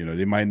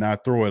 They might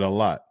not throw it a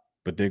lot,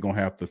 but they're going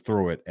to have to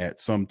throw it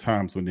at some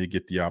times when they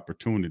get the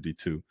opportunity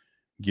to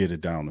get it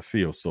down the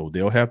field. So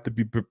they'll have to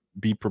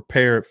be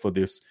prepared for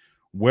this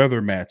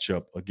weather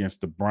matchup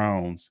against the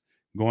Browns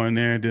going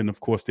there. And then,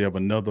 of course, they have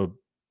another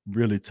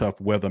really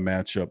tough weather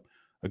matchup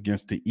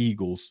against the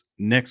Eagles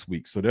next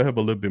week. So they'll have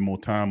a little bit more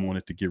time on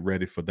it to get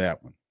ready for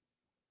that one.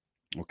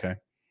 Okay.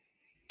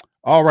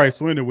 All right.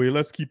 So anyway,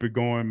 let's keep it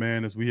going,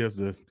 man, as we have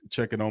to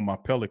check it on my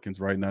Pelicans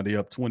right now. They're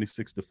up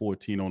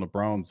 26-14 on the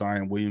Browns.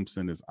 Zion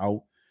Williamson is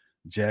out.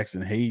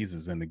 Jackson Hayes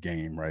is in the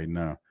game right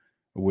now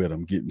with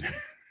him getting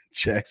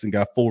Jackson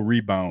got 4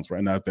 rebounds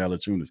right now.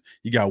 Valanciunas,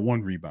 he got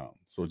 1 rebound.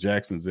 So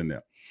Jackson's in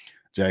there.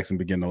 Jackson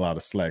been getting a lot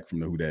of slack from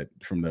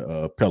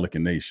the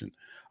Pelican Nation.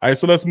 All right,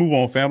 so let's move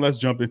on, fam. Let's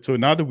jump into it.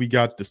 Now that we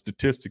got the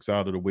statistics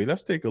out of the way,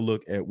 let's take a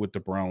look at what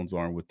the Browns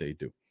are and what they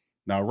do.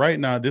 Now, right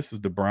now, this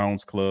is the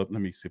Browns club. Let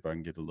me see if I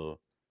can get a little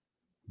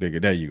bigger.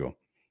 There you go.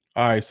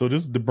 All right, so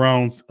this is the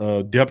Browns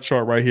depth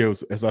chart right here.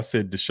 As I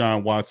said,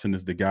 Deshaun Watson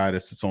is the guy that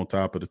sits on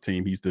top of the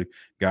team. He's the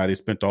guy they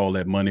spent all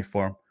that money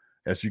for.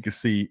 As you can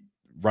see,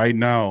 right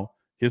now,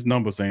 his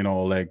numbers ain't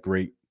all that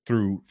great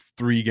through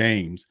 3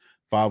 games.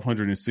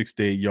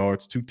 568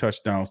 yards, 2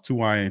 touchdowns, 2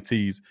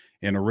 INTs,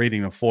 and a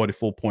rating of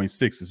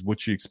 44.6 is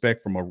what you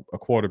expect from a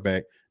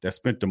quarterback that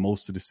spent the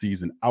most of the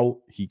season out.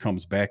 He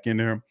comes back in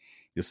there.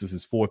 This is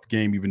his 4th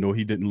game, even though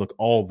he didn't look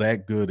all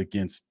that good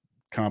against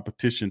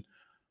competition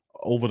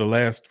over the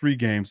last 3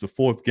 games. The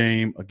 4th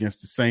game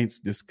against the Saints,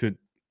 this could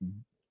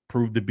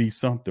prove to be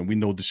something. We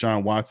know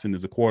Deshaun Watson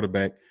is a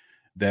quarterback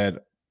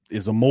that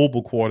is a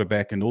mobile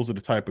quarterback, and those are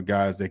the type of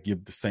guys that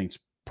give the Saints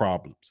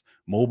problems.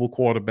 Mobile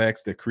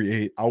quarterbacks that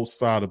create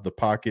outside of the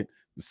pocket.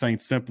 The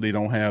Saints simply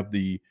don't have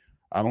the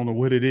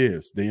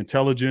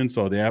intelligence,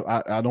 or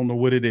I don't know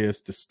what it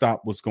is to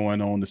stop what's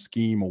going on, the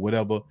scheme or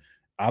whatever.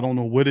 I don't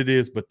know what it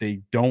is, but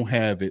they don't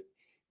have it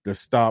to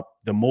stop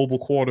the mobile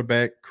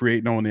quarterback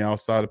creating on the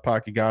outside of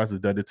pocket. Guys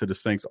have done it to the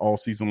Saints all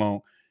season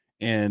long,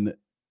 and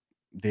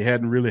they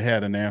hadn't really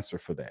had an answer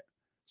for that.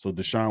 So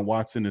Deshaun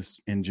Watson is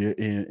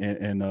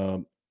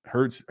and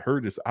Hurts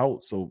is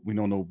out, so we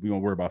don't know. We're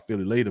gonna worry about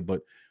Philly later,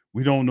 but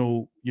we don't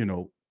know.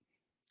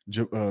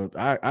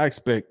 I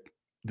expect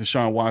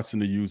Deshaun Watson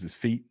to use his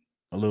feet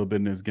a little bit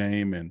in this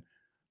game, and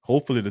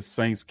hopefully the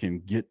Saints can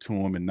get to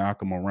him and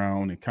knock him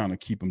around and kind of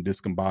keep him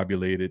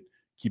discombobulated,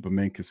 keep him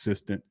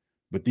inconsistent.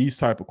 But these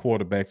type of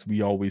quarterbacks,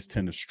 we always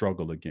tend to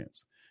struggle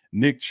against.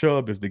 Nick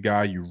Chubb is the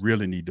guy you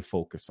really need to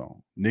focus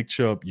on. Nick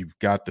Chubb, you've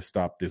got to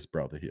stop this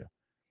brother here.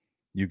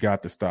 You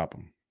got to stop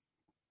him.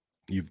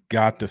 You've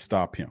got to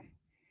stop him.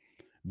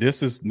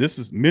 This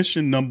is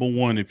mission number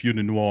one. If you're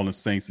the New Orleans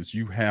Saints, is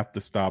you have to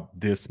stop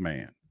this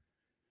man.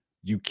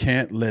 You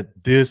can't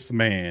let this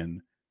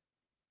man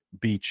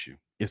beat you.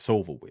 It's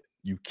over with.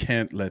 You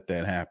can't let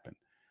that happen.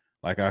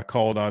 Like I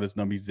called out his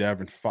number, he's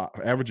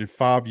averaging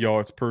 5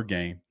 yards per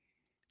game.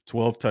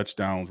 12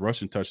 touchdowns,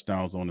 rushing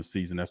touchdowns on the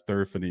season. That's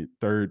third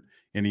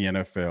in the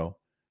NFL.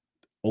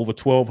 Over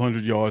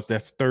 1,200 yards.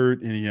 That's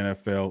third in the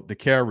NFL. The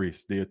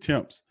carries, the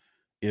attempts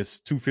is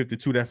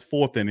 252. That's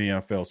fourth in the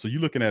NFL. So you're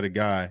looking at a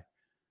guy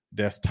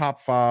that's top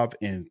 5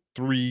 in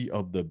 3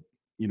 of the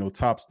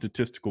top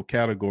statistical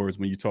categories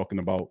when you're talking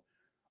about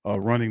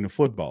running the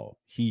football.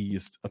 He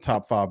is a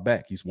top 5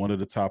 back. He's one of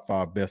the top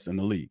 5 best in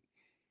the league.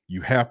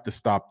 You have to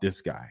stop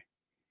this guy.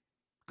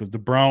 Because the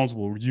Browns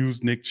will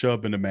use Nick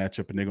Chubb in the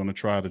matchup, and they're going to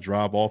try to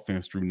drive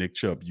offense through Nick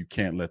Chubb. You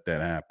can't let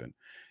that happen.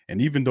 And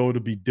even though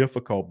it'll be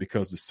difficult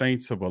because the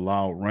Saints have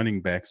allowed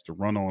running backs to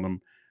run on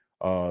them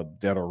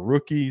that are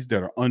rookies,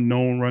 that are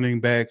unknown running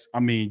backs, I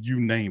mean, you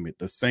name it.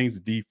 The Saints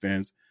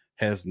defense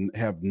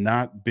have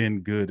not been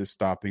good at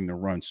stopping the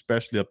run,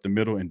 especially up the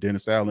middle. And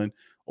Dennis Allen,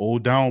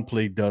 old down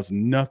play, does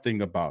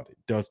nothing about it.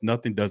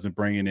 Doesn't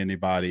bring in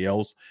anybody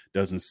else,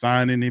 doesn't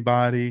sign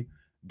anybody.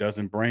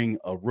 Doesn't bring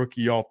a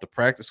rookie off the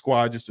practice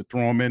squad just to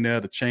throw him in there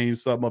to change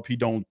something up. He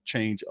don't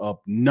change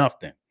up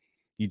nothing.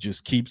 He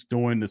just keeps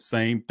doing the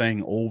same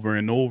thing over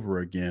and over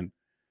again.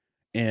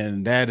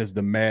 And that is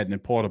the maddening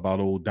part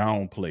about old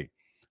down play.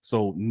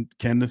 So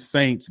can the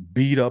Saints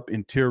beat up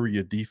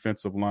interior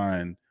defensive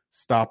line,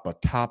 stop a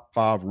top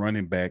 5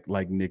 running back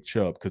like Nick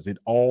Chubb? Because it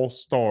all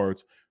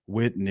starts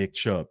with Nick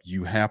Chubb.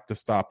 You have to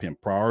stop him.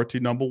 Priority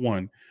number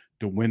 1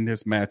 to win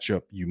this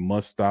matchup, you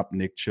must stop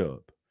Nick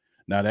Chubb.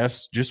 Now,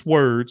 that's just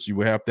words. You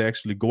will have to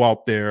actually go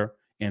out there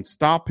and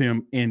stop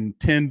him in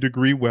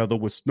 10-degree weather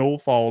with snow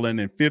falling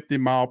and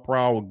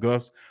 50-mile-per-hour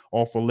gusts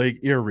off of Lake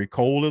Erie.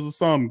 Cold as a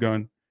sun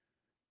gun.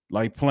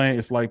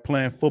 It's like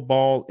playing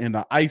football in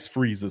the ice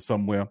freezer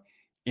somewhere.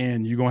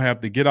 And you're going to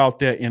have to get out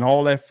there in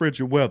all that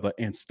frigid weather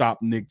and stop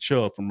Nick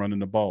Chubb from running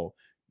the ball.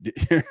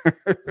 You're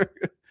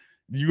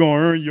going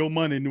to earn your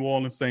money, New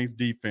Orleans Saints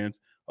defense,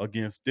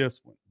 against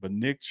this one. But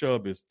Nick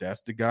Chubb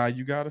that's the guy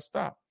you got to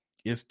stop.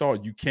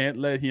 You can't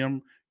let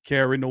him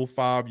carry no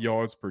 5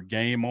 yards per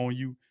game on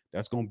you.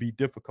 That's going to be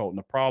difficult. And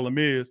the problem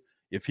is,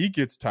 if he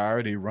gets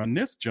tired, they run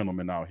this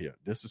gentleman out here.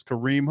 This is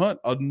Kareem Hunt,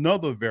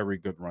 another very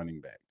good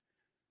running back.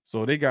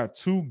 So they got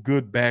 2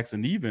 good backs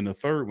and even a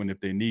third one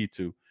if they need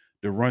to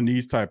run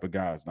these type of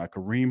guys. Now,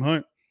 Kareem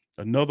Hunt,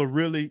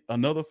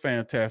 another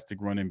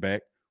fantastic running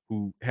back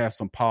who has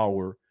some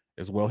power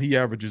as well. He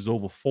averages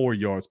over 4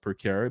 yards per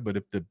carry. But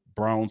if the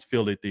Browns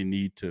feel that they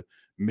need to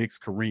mix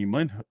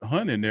Kareem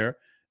Hunt in there,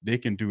 they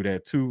can do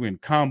that too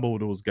and combo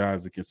those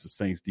guys against the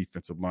Saints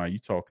defensive line. You're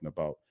talking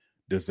about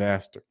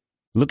disaster.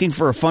 Looking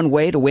for a fun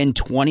way to win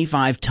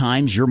 25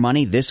 times your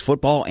money this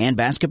football and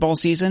basketball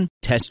season?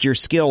 Test your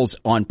skills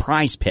on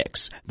Prize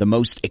Picks, the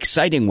most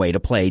exciting way to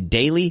play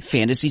daily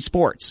fantasy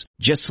sports.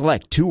 Just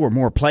select 2 or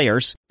more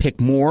players, pick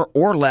more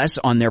or less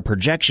on their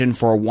projection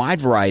for a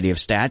wide variety of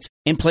stats,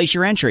 and place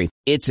your entry.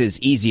 It's as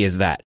easy as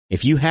that.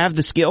 If you have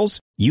the skills,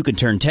 you can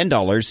turn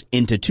 $10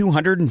 into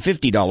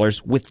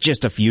 $250 with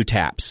just a few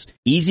taps.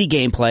 Easy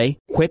gameplay,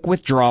 quick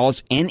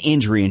withdrawals, and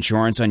injury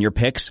insurance on your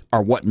picks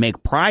are what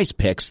make Prize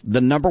Picks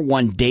the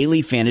 #1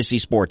 daily fantasy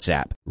sports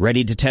app.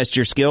 Ready to test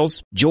your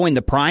skills? Join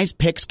the Prize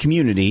Picks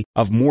community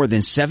of more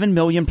than 7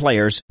 million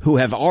players who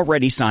have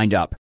already signed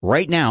up.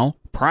 Right now,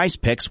 Prize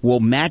Picks will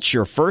match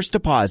your first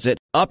deposit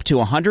up to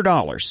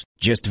 $100.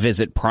 Just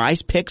visit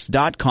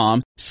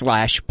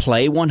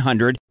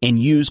prizepicks.com/play100 and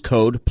use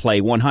code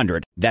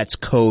PLAY100. That's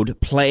code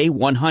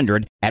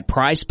PLAY100 at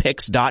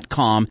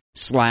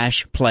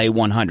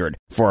prizepicks.com/play100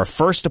 for a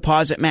first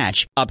deposit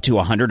match up to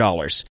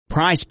 $100.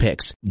 Prize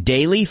Picks,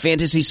 daily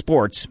fantasy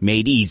sports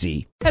made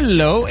easy.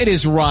 Hello, it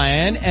is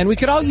Ryan, and we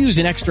could all use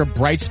an extra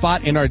bright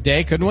spot in our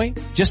day, couldn't we?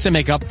 Just to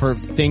make up for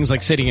things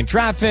like sitting in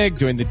traffic,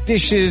 doing the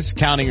dishes,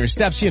 counting your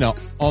steps,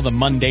 all the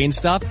mundane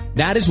stuff.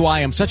 That is why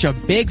I'm such a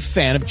big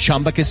fan of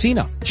Chumba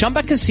Casino.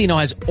 Chumba Casino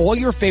has all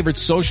your favorite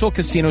social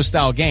casino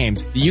style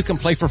games that you can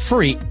play for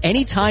free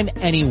anytime,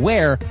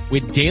 anywhere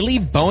with daily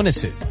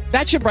bonuses.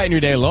 That should brighten your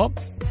day a little.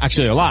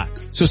 Actually, a lot.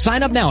 So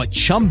sign up now at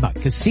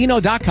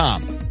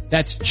ChumbaCasino.com.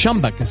 That's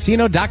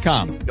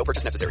ChumbaCasino.com. No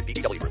purchase necessary.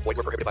 VGW Group. Void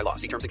where prohibited by law.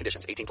 See terms and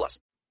conditions. 18+.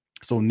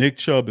 So Nick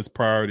Chubb is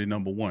priority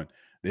number one.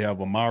 They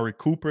have Amari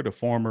Cooper, the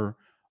former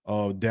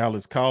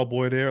Dallas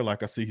Cowboy there.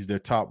 Like I said, he's their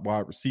top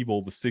wide receiver,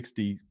 over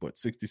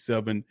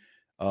 67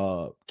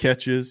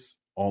 catches,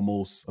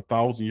 almost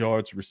 1,000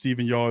 yards,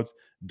 receiving yards.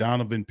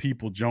 Donovan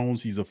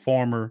Peoples-Jones, he's a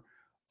former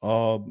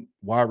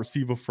wide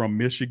receiver from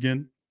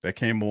Michigan that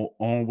came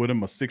on with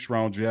him, a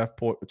 6th-round draft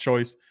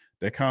choice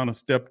that kind of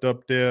stepped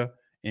up there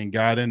and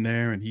got in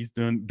there, and he's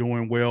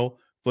doing well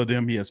for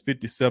them. He has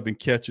 57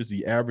 catches.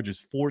 He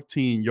averages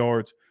 14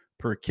 yards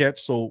per catch.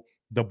 So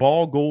the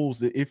ball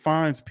goes, it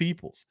finds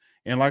Peoples.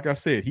 And like I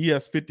said, he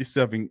has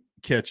 57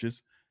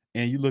 catches.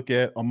 And you look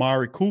at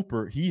Amari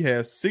Cooper, he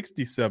has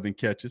 67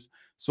 catches.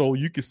 So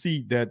you can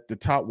see that the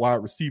top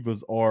wide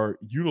receivers are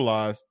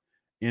utilized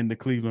in the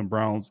Cleveland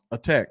Browns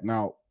attack.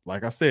 Now,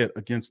 like I said,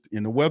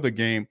 in the weather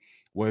game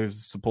where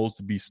it's supposed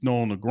to be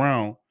snow on the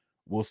ground,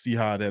 we'll see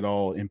how that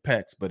all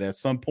impacts. But at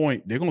some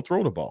point, they're going to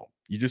throw the ball.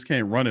 You just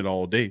can't run it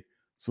all day.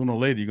 Sooner or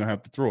later, you're going to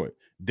have to throw it.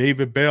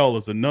 David Bell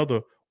is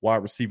another wide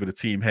receiver the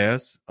team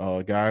has,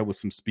 a guy with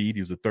some speed.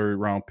 He's a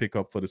 3rd-round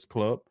pickup for this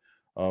club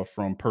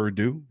from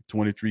Purdue.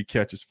 23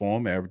 catches for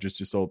him, averages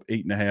just over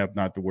 8.5,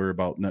 not to worry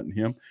about nothing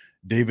him.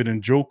 David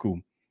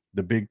Njoku,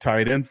 the big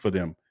tight end for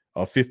them,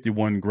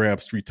 51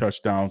 grabs, 3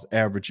 touchdowns,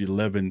 average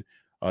 11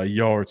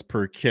 yards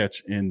per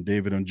catch. And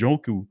David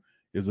Njoku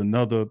is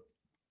another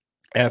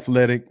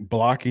athletic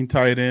blocking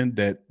tight end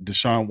that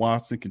Deshaun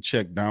Watson can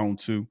check down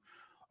to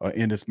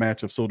in this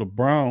matchup. So the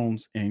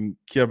Browns and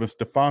Kevin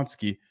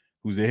Stefanski,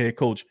 who's the head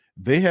coach,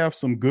 they have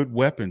some good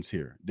weapons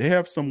here. They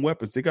have some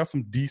weapons. They got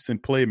some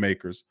decent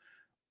playmakers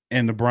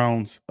in the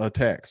Browns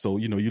attack. So,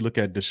 you look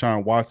at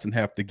Deshaun Watson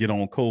have to get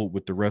on code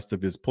with the rest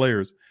of his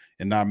players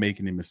and not make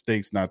any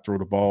mistakes, not throw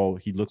the ball.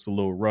 He looks a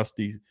little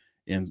rusty,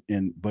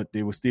 but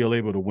they were still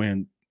able to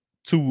win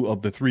 2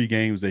 of the 3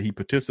 games that he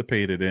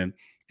participated in.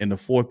 In the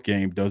 4th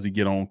game, does he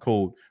get on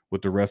code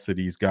with the rest of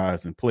these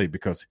guys and play?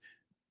 Because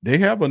they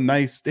have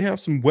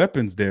some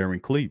weapons there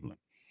in Cleveland.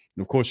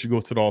 And of course, you go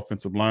to the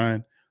offensive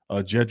line,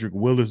 Jedrick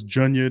Willis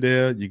Jr.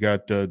 there. You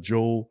got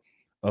Joe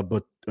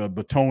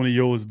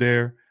Batonio is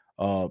there.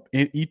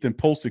 Ethan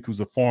Posick,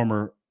 who's a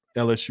former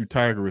LSU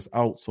Tiger, is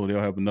out, so they'll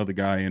have another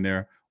guy in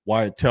there.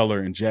 Wyatt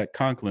Teller and Jack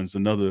Conklin's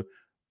another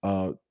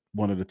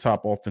one of the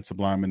top offensive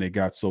linemen they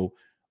got. So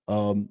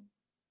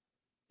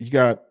you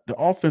got the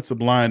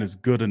offensive line is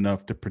good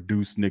enough to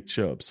produce Nick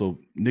Chubb. So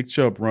Nick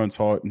Chubb runs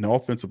hard, and the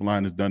offensive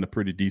line has done a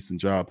pretty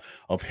decent job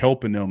of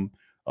helping them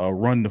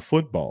run the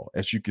football.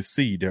 As you can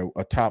see, they're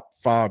a top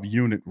 5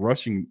 unit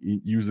rushing,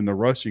 using the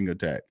rushing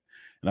attack.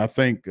 And I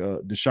think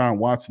Deshaun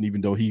Watson,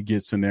 even though he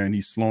gets in there and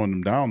he's slowing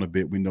them down a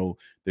bit, we know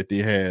that they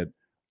had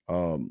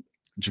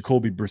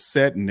Jacoby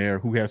Brissett in there,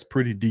 who has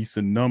pretty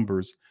decent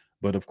numbers.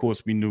 But, of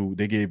course, we knew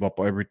they gave up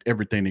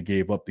everything they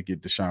gave up to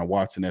get Deshaun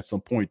Watson. At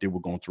some point, they were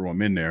going to throw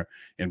him in there.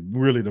 And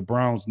really, the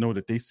Browns know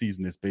that their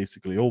season is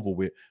basically over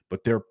with,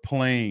 but they're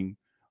playing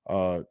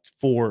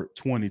for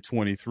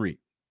 2023.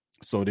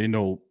 So they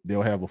know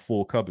they'll have a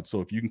full cupboard.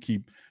 So if you can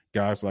keep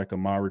guys like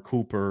Amari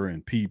Cooper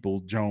and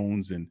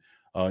Peoples-Jones and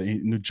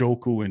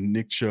Njoku and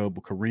Nick Chubb,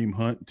 Kareem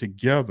Hunt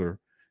together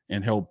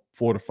and help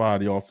fortify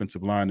the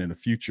offensive line in the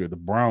future, the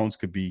Browns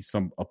could be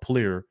a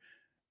player,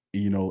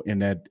 in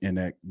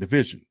that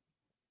division.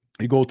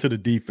 You go to the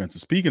defense.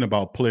 Speaking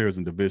about players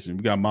in division,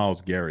 we got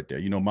Myles Garrett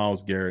there.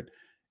 Myles Garrett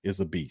is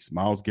a beast.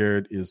 Myles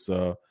Garrett is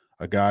a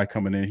guy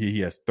coming in here. He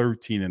has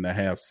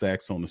 13.5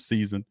 sacks on the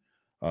season.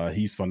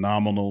 He's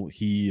phenomenal.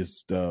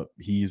 He's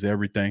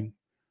everything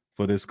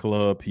for this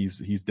club.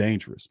 He's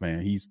dangerous, man.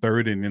 He's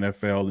 3rd in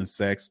NFL in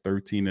sacks,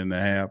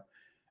 13.5,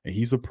 and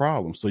he's a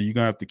problem. So you're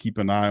gonna have to keep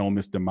an eye on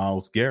Mr.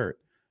 Myles Garrett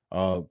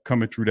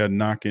coming through that,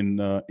 knocking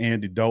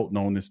Andy Dalton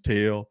on his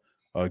tail,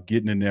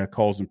 getting in there,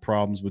 causing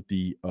problems with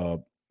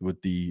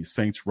the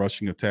Saints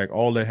rushing attack.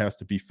 All that has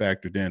to be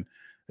factored in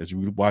as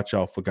we watch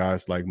out for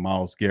guys like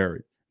Myles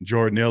Garrett.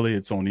 Jordan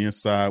Elliott's on the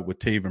inside with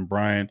Taven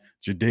Bryan.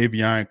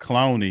 Jadeveon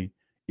Clowney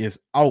is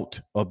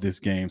out of this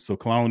game. So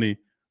Clowney,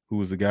 who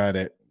was a guy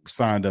that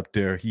signed up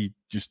there, he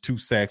just 2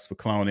 sacks for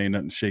Clowney, ain't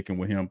nothing shaking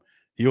with him.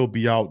 He'll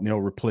be out, and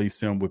they'll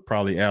replace him with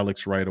probably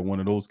Alex Wright or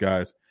one of those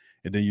guys.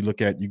 And then you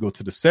go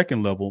to the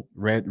second level,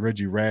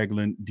 Reggie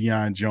Ragland,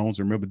 Deion Jones.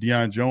 Remember,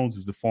 Deion Jones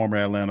is the former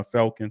Atlanta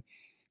Falcon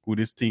who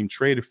this team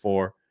traded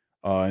for.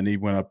 And he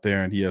went up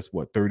there and he has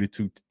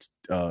 32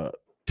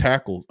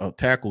 tackles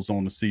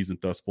on the season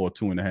thus far,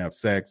 2.5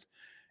 sacks,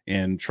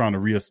 and trying to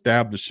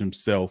reestablish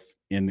himself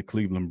in the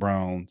Cleveland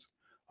Browns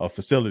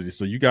facility.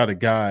 So you got a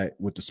guy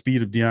with the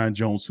speed of Deion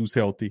Jones who's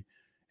healthy.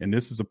 And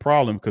this is a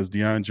problem because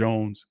Deion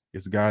Jones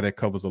is a guy that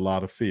covers a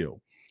lot of field.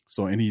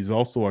 So, and he's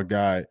also a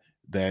guy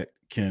that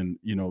can,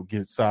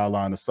 get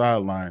sideline to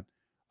sideline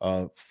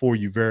for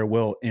you very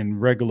well in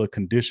regular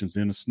conditions.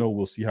 In the snow,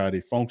 we'll see how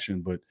they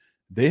function, but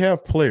they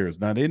have players.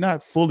 Now, they're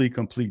not fully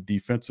complete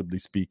defensively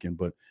speaking,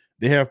 but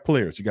they have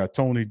players. You got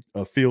Tony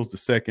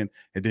Fields II,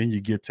 and then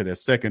you get to that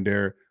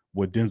secondary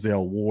with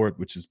Denzel Ward,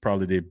 which is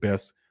probably their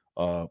best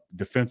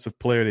defensive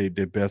player,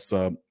 their best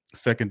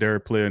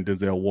secondary player, and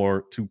Denzel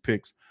Ward, 2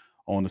 picks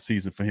on the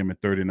season for him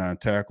at 39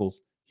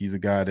 tackles. He's a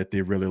guy that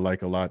they really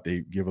like a lot.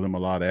 They give him a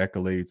lot of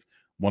accolades.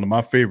 One of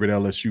my favorite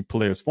LSU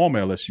players,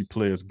 former LSU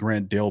players,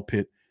 Grant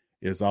Delpit,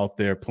 is out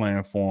there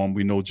playing for him.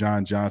 We know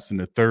John Johnson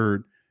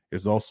III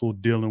is also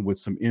dealing with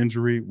some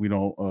injury. We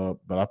don't,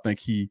 but I think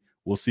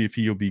we'll see if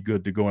he'll be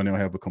good to go in there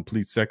and have a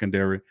complete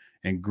secondary.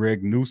 And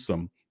Greg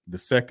Newsome, the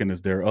second,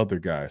 is their other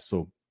guy.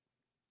 So,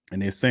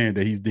 and they're saying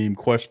that he's deemed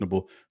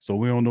questionable. So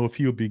we don't know if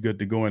he'll be good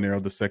to go in there.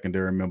 The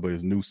secondary member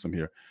is Newsome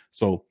here.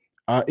 So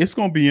it's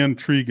going to be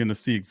intriguing to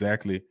see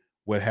exactly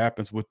what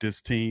happens with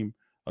this team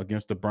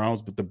against the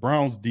Browns. But the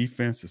Browns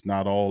defense is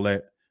not all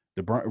that.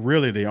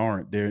 Really, they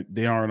aren't.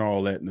 They aren't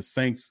all that. And the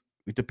Saints,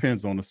 it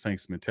depends on the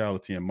Saints'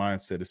 mentality and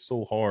mindset. It's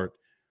so hard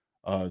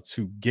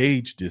to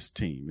gauge this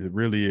team. It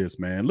really is,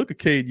 man. Look at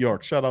Cade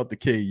York. Shout out to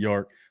Cade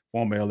York,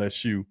 former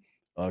LSU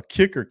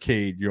kicker.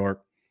 Cade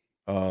York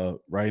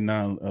right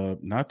now,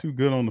 not too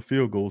good on the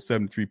field goal,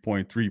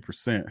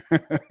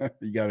 73.3%.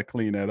 You got to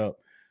clean that up.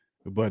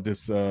 But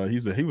this,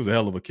 he was a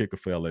hell of a kicker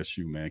for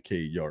LSU, man,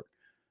 Cade York.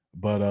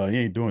 But he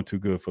ain't doing too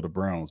good for the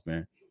Browns,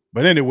 man.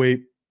 But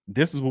anyway,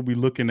 this is what we're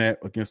looking at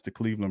against the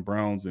Cleveland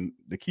Browns, and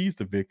the keys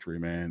to victory,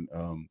 man,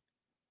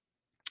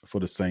 for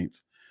the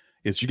Saints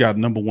is you got,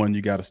 number one,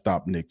 you got to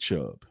stop Nick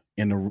Chubb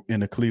in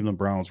the Cleveland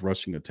Browns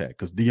rushing attack,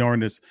 because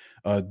Dearness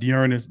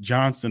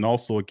Johnson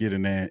also get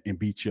in there and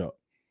beat you up.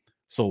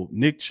 So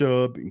Nick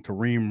Chubb and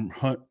Kareem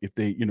Hunt, if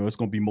they, it's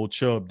going to be more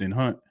Chubb than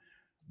Hunt,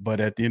 but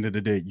at the end of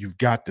the day, you've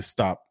got to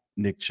stop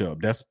Nick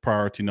Chubb. That's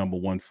priority number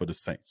one for the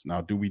Saints.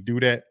 Now, do we do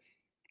that?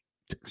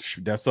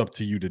 That's up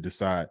to you to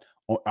decide.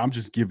 I'm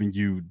just giving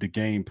you the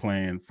game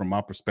plan from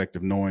my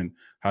perspective, knowing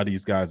how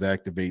these guys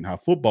activate and how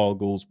football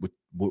goes with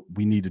what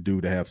we need to do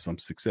to have some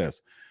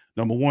success.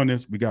 Number one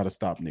is we got to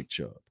stop Nick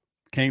Chubb.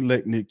 Can't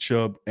let Nick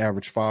Chubb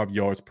average 5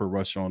 yards per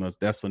rush on us.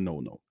 That's a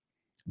no-no.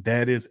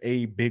 That is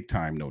a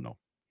big-time no-no.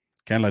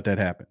 Can't let that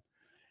happen.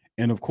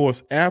 And, of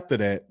course, after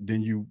that,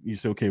 then you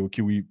say, okay, well,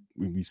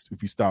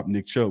 if we stop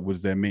Nick Chubb, what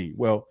does that mean?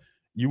 Well,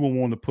 you will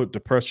want to put the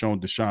pressure on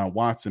Deshaun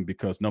Watson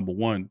because, number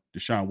one,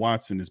 Deshaun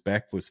Watson is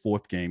back for his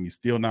fourth game. He's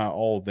still not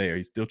all there.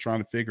 He's still trying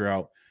to figure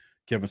out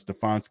Kevin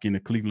Stefanski and the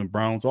Cleveland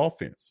Browns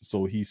offense.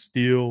 So he's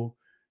still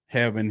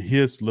having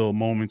his little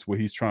moments where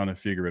he's trying to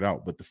figure it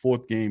out. But the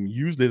fourth game,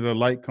 usually the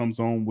light comes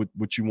on with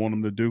what you want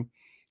him to do,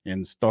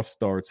 and stuff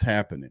starts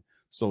happening.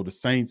 So the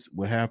Saints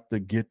will have to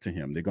get to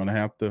him. They're going to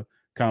have to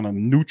kind of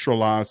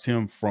neutralize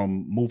him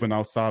from moving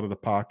outside of the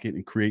pocket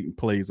and creating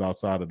plays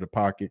outside of the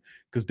pocket,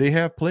 because they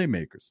have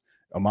playmakers.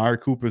 Amari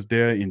Cooper's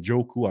there,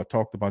 Njoku. I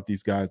talked about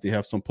these guys. They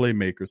have some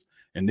playmakers,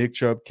 and Nick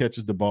Chubb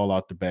catches the ball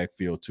out the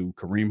backfield too.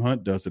 Kareem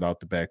Hunt does it out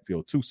the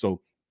backfield too.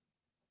 So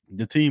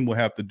the team will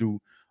have to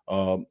do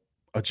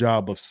a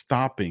job of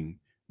stopping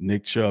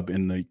Nick Chubb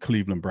in the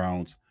Cleveland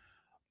Browns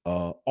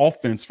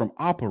offense from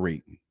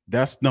operating.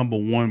 That's number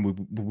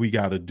one we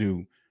got to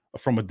do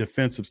from a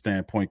defensive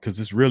standpoint,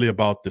 because it's really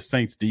about the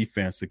Saints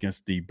defense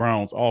against the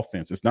Browns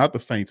offense. It's not the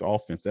Saints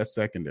offense. That's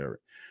secondary.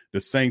 The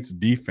Saints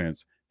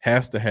defense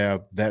has to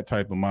have that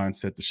type of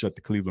mindset to shut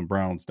the Cleveland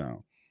Browns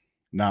down.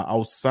 Now,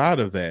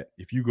 outside of that,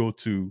 if you go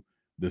to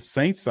the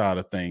Saints side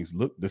of things,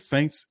 look, the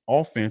Saints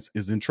offense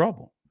is in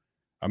trouble.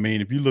 I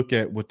mean, if you look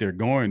at what they're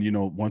going,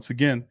 once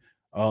again,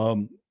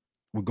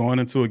 we're going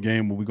into a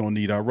game where we're going to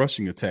need our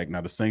rushing attack.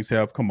 Now, the Saints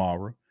have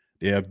Kamara.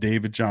 They have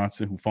David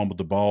Johnson, who fumbled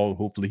the ball.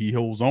 Hopefully he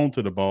holds on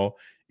to the ball.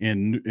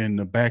 In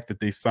the back that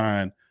they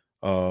signed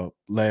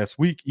last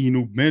week,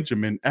 Enu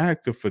Benjamin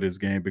active for this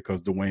game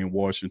because Dwayne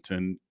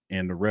Washington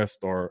and the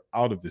rest are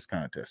out of this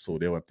contest, so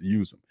they'll have to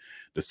use them.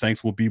 The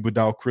Saints will be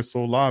without Chris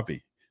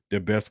Olave, their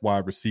best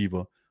wide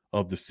receiver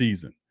of the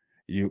season.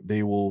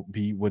 They will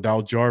be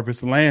without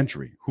Jarvis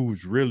Landry,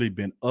 who's really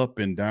been up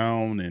and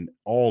down and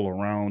all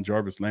around.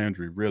 Jarvis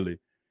Landry really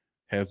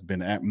has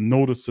been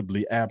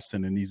noticeably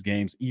absent in these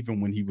games, even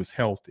when he was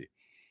healthy.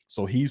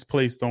 So he's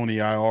placed on the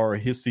IR.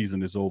 His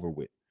season is over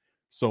with.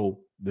 So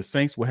the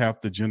Saints will have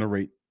to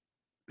generate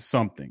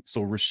something.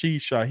 So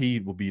Rashid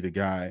Shaheed will be the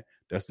guy.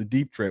 That's the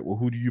deep threat. Well,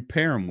 who do you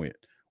pair him with?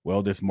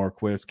 Well, there's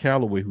Marquez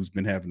Callaway, who's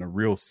been having a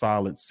real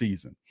solid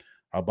season.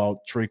 How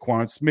about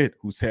Traquan Smith,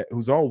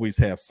 who's always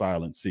have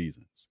silent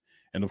seasons?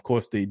 And, of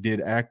course, they did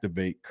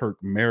activate Kirk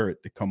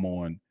Merritt to come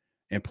on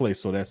and play.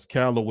 So that's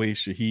Callaway,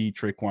 Shaheed,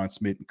 Traquan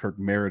Smith, and Kirk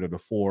Merritt are the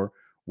four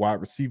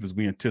wide receivers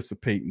we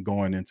anticipate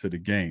going into the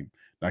game.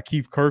 Now,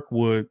 Keith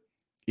Kirkwood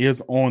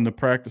is on the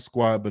practice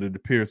squad, but it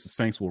appears the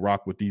Saints will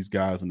rock with these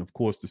guys. And, of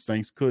course, the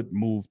Saints could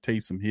move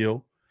Taysom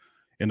Hill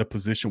in a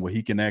position where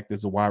he can act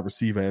as a wide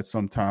receiver at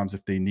some times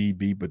if they need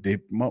be, but they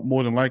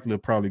more than likely will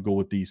probably go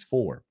with these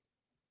four.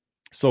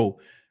 So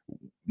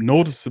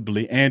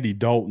noticeably, Andy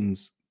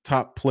Dalton's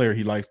top player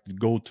he likes to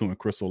go to, and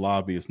Chris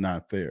Olave, is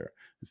not there.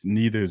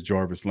 Neither is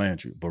Jarvis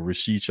Landry, but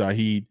Rashid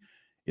Shaheed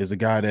is a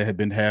guy that had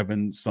been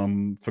having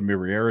some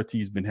familiarity.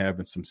 He's been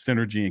having some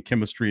synergy and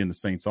chemistry in the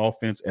Saints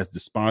offense, as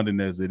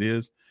despondent as it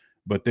is,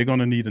 but they're going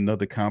to need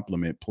another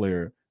complement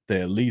player to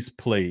at least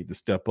play to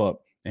step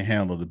up and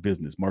handle the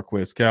business.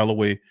 Marquez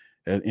Callaway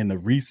in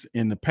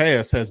the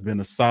past has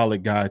been a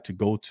solid guy to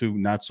go to.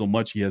 Not so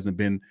much. He hasn't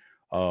been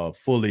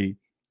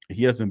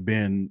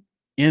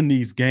in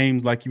these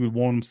games like you would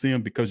want them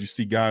seeing, because you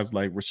see guys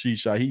like Rashid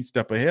Shaheed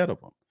step ahead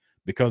of him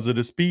because of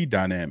the speed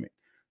dynamic.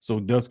 So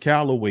does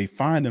Callaway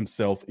find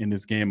himself in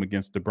this game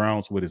against the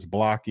Browns with his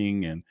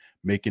blocking and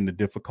making the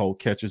difficult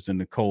catches in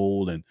the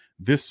cold and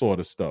this sort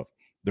of stuff?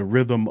 The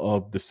rhythm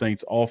of the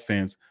Saints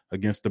offense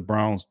against the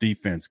Browns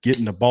defense,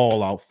 getting the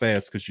ball out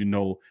fast because you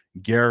know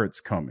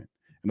Garrett's coming.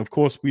 And of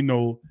course, we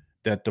know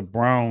that the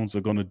Browns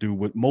are going to do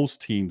what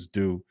most teams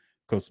do,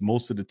 because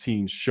most of the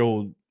teams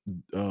show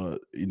the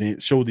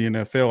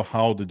NFL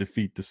how to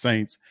defeat the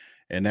Saints,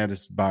 and that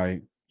is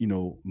by, you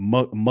know,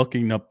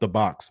 mucking up the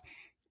box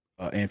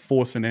and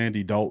forcing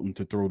Andy Dalton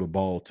to throw the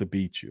ball to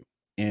beat you.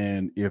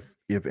 And if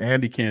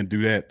Andy can't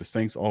do that, the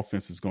Saints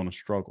offense is going to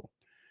struggle.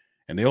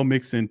 And they'll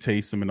mix in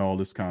Taysom and all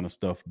this kind of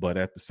stuff. But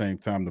at the same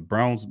time, the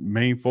Browns'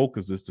 main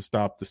focus is to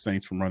stop the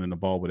Saints from running the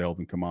ball with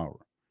Alvin Kamara.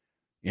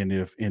 And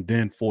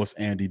then force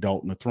Andy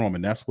Dalton to throw him.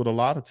 And that's what a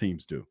lot of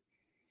teams do,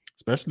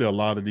 especially a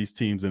lot of these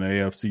teams in the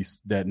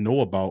AFC that know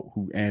about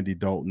who Andy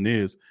Dalton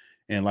is.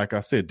 And like I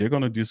said, they're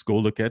going to just go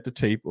look at the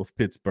tape of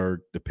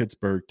Pittsburgh, the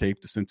Pittsburgh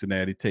tape, the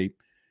Cincinnati tape,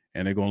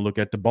 and they're going to look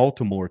at the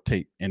Baltimore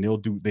tape. And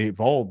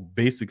they've all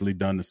basically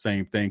done the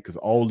same thing, because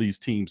all these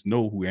teams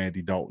know who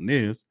Andy Dalton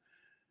is.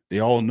 They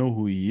all know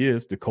who he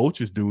is. The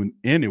coaches do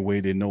anyway.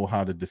 They know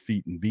how to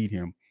defeat and beat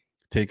him,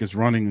 take his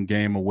running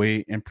game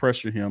away and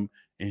pressure him,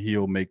 and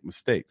he'll make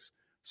mistakes.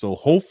 So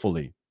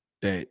hopefully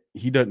that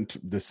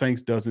the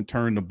Saints doesn't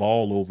turn the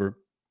ball over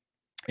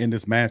in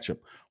this matchup.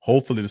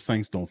 Hopefully the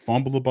Saints don't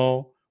fumble the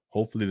ball.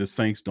 Hopefully the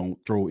Saints don't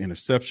throw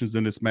interceptions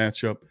in this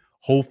matchup.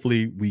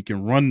 Hopefully we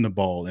can run the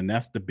ball, and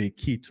that's the big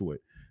key to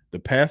it. The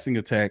passing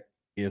attack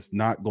is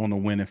not going to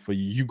win it for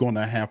you. You're going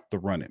to have to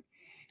run it.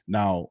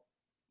 Now,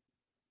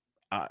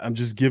 I'm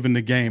just giving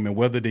the game, and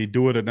whether they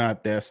do it or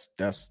not, that's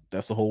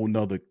a whole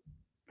nother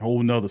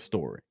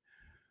story.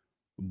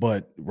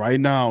 But right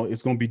now,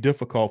 it's going to be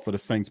difficult for the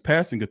Saints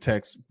passing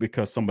attacks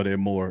because some of their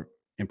more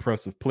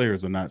impressive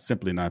players are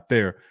simply not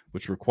there,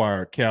 which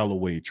require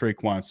Callaway,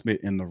 Traquan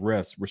Smith, and the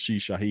rest, Rashid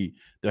Shaheed.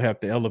 They'll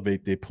have to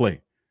elevate their play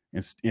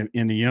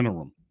in the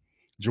interim.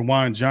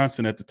 Juwan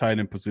Johnson at the tight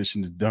end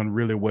position has done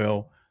really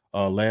well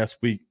last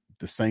week.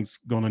 The Saints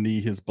going to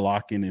need his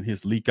blocking and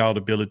his leak out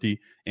ability.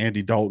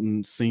 Andy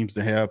Dalton seems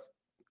to have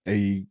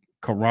a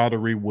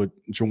camaraderie with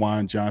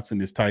Juwan Johnson,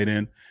 his tight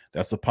end.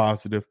 That's a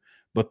positive.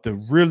 But the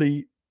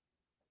really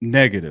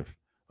negative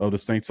of the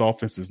Saints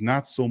offense is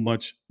not so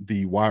much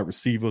the wide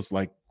receivers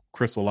like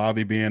Chris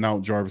Olave being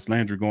out, Jarvis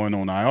Landry going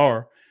on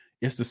IR.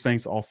 It's the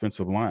Saints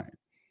offensive line.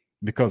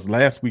 Because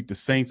last week, the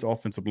Saints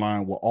offensive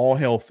line were all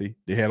healthy.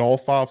 They had all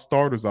 5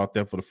 starters out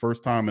there for the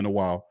first time in a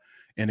while,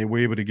 and they were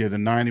able to get a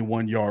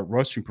 91-yard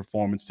rushing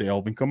performance to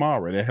Alvin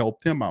Kamara. That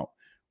helped him out.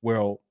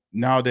 Well,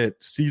 now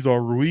that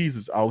Cesar Ruiz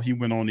is out, he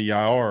went on the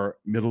IR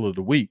middle of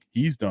the week.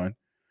 He's done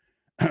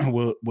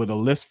with a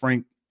Les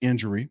Frank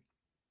injury.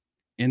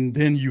 And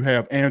then you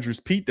have Andrews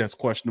Pete that's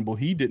questionable.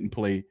 He didn't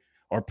play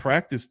or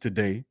practice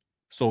today,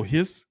 so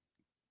his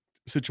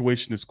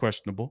situation is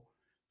questionable.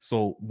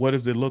 So what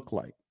does it look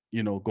like,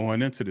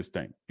 going into this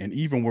thing? And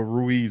even with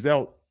Ruiz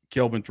out,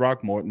 Kelvin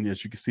Throckmorton,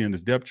 as you can see in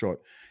his depth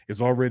chart,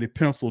 is already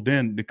penciled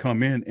in to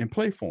come in and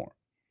play for him.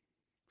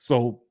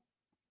 So,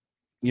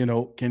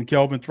 can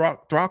Kelvin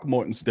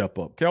Throckmorton step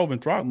up? Kelvin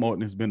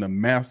Throckmorton has been a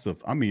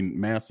massive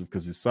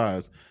because his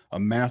size, a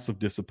massive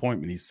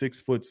disappointment. He's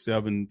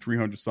 6'7",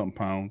 300-something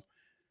pounds.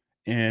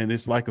 And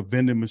it's like a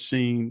vending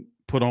machine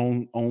put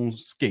on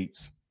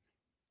skates.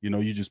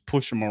 You just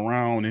push him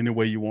around any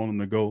way you want him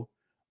to go.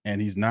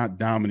 And he's not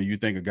dominant. You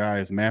think a guy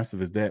as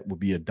massive as that would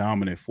be a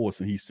dominant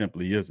force, and he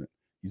simply isn't.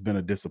 He's been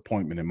a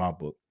disappointment in my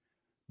book.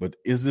 But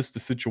is this the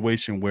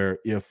situation where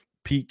if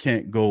Pete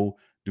can't go,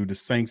 do the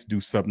Saints do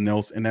something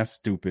else? And that's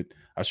stupid.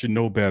 I should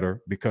know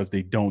better, because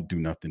they don't do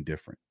nothing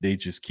different. They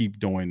just keep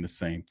doing the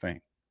same thing.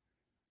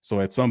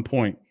 So at some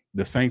point,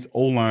 the Saints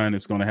O-line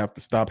is going to have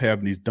to stop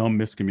having these dumb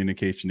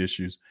miscommunication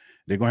issues.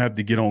 They're going to have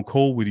to get on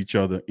cold with each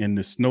other in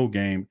the snow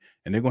game,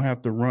 and they're going to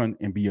have to run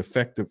and be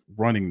effective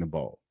running the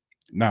ball.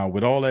 Now,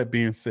 with all that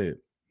being said,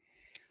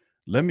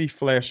 let me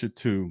get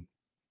to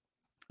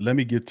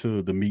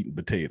the meat and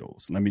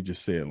potatoes. Let me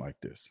just say it like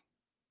this.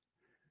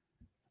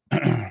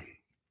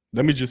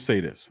 Let me just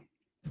say this,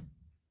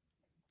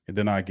 and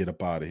then I get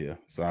up out of here.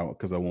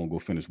 Because I won't go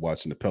finish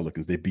watching the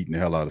Pelicans. They're beating the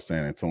hell out of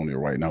San Antonio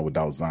right now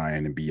without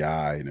Zion and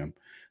BI and them.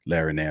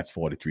 Larry Nance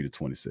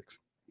 43-26.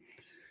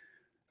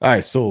 All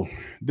right, so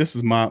this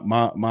is my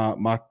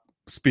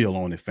spiel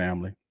on it,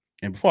 family.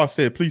 And before I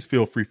say it, please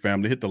feel free,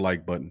 family, hit the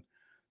like button.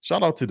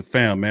 Shout out to the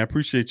fam, man.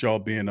 Appreciate y'all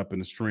being up in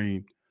the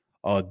stream.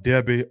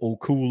 Debbie,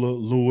 Okula,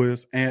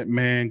 Lewis,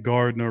 Ant-Man,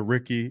 Gardner,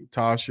 Ricky,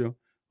 Tasha,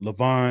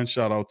 Levon,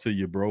 shout out to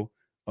you, bro.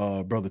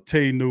 Brother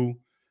Taynu,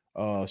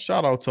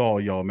 shout out to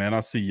all y'all, man. I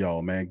see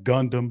y'all, man.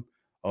 Gundam,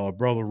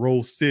 brother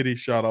Rose City,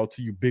 shout out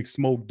to you. Big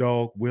Smoke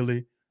Dog,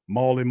 Willie,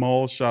 Molly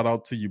Mall, shout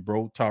out to you,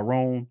 bro.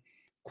 Tyrone,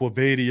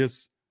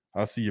 Quavadius,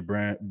 I see you,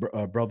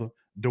 brother.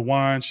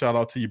 DeWine, shout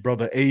out to you,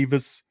 brother.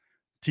 Avis,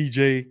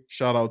 TJ,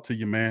 shout out to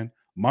you, man.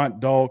 Mont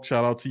Dog,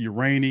 shout out to you,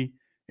 Rainey.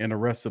 and the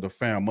rest of the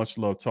fam. Much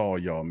love to all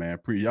y'all, man.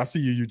 I see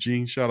you,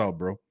 Eugene. Shout out,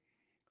 bro.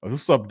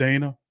 What's up,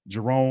 Dana,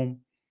 Jerome,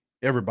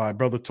 everybody.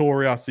 Brother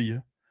Tori, I see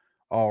you.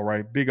 All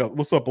right, big up.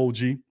 What's up, OG?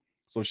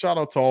 So shout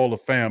out to all the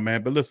fam,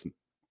 man. But listen,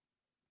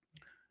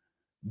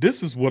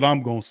 this is what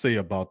I'm going to say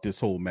about this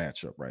whole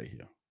matchup right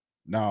here.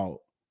 Now,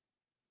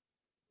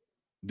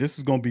 this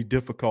is going to be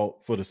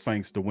difficult for the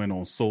Saints to win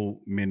on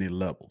so many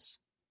levels,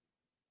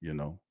 you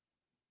know.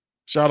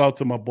 Shout out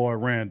to my boy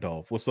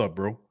Randolph. What's up,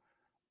 bro?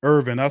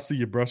 Irvin, I see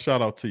you, bro.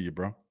 Shout out to you,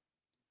 bro.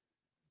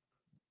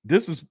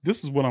 This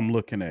is what I'm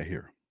looking at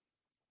here.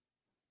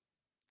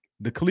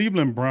 The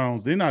Cleveland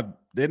Browns, they're not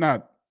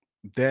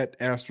that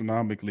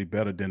astronomically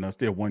better than us.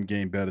 They're one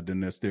game better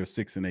than us. They're a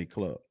 6-8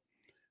 club.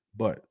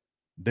 But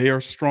they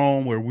are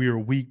strong where we are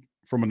weak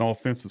from an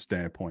offensive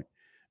standpoint.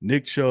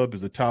 Nick Chubb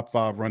is a top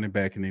 5 running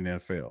back in the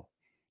NFL.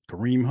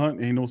 Kareem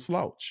Hunt ain't no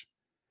slouch.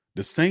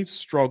 The Saints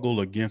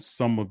struggle against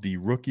some of the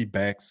rookie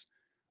backs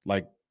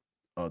like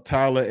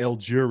Tyler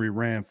Algieri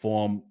ran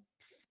for him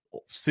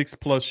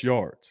 6+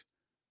 yards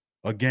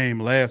a game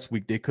last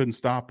week. They couldn't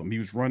stop him. He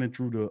was running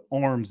through the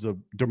arms of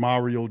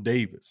Demario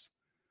Davis,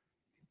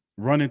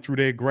 running through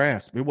their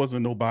grasp. It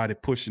wasn't nobody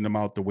pushing him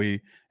out the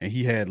way, and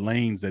he had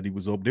lanes that he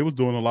was open. They was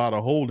doing a lot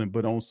of holding,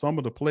 but on some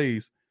of the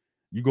plays,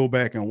 you go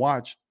back and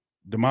watch,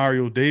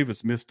 Demario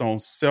Davis missed on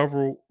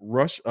several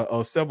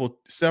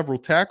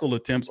tackle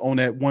attempts on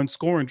that one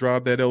scoring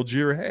drive that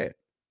Algier had.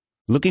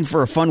 Looking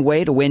for a fun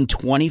way to win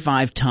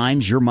 25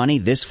 times your money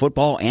this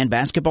football and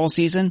basketball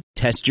season?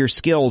 Test your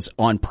skills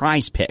on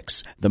Prize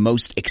Picks, the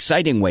most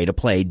exciting way to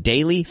play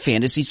daily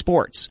fantasy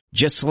sports.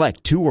 Just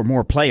select 2 or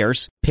more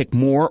players, pick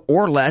more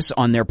or less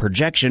on their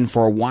projection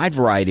for a wide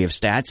variety of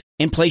stats,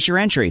 and place your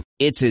entry.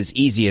 It's as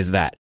easy as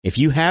that. If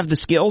you have the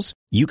skills,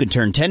 you can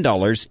turn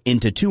 $10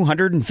 into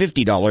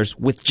 $250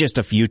 with just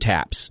a few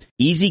taps.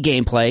 Easy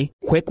gameplay,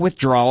 quick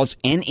withdrawals,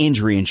 and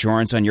injury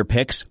insurance on your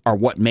picks are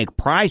what make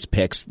Prize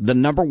Picks the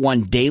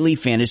 #1 daily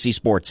fantasy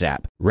sports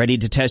app. Ready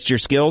to test your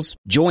skills?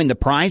 Join the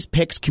Prize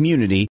Picks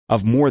community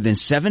of more than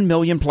 7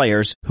 million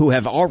players who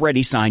have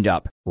already signed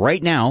up.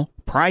 Right now,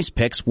 Prize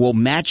Picks will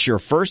match your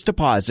first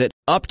deposit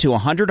up to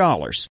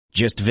 $100.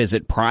 Just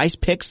visit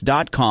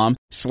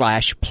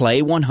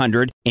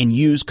prizepicks.com/play100 and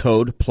use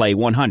code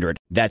play100.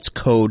 That's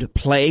code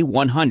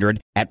play100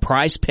 at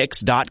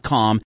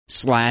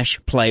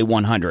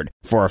prizepicks.com/play100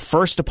 for a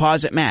first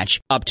deposit match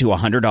up to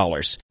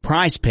 $100.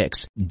 Prize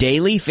Picks,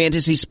 daily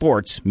fantasy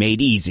sports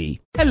made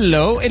easy.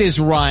 Hello, it is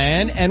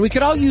Ryan, and we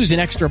could all use an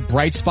extra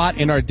bright spot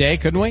in our day,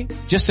 couldn't we?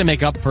 Just to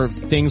make up for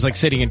things like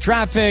sitting in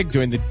traffic,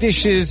 doing the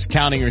dishes,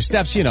 counting your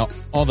steps, you know,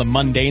 all the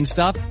mundane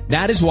stuff.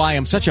 That is why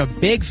I'm such a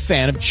big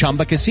fan of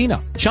Chumba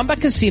Casino. Chumba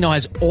Casino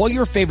has all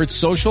your favorite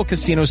social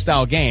casino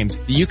style games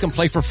that you can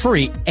play for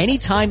free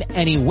anytime,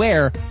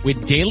 anywhere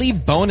with daily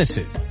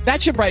bonuses.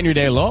 That should brighten your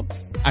day a little.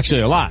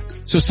 Actually, a lot.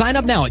 So sign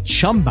up now at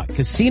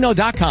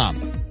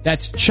ChumbaCasino.com.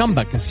 That's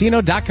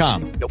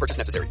ChumbaCasino.com. No purchase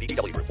necessary.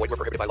 VGW Group. Void where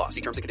prohibited by law. See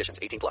terms and conditions.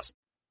 18+. It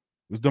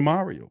was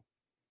DeMario.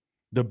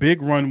 The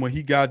big run when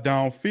he got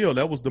downfield,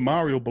 that was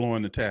DeMario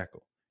blowing the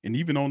tackle, and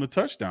even on the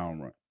touchdown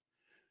run.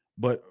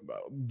 But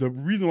the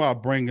reason why I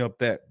bring up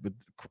that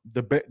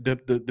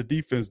the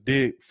defense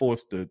did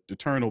force the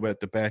turnover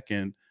at the back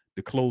end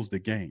to close the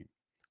game,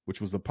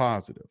 which was a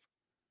positive.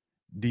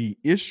 The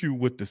issue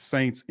with the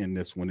Saints in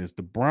this one is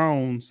the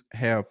Browns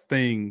have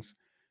things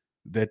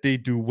that they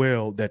do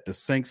well that the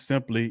Saints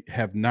simply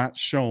have not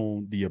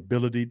shown the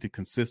ability to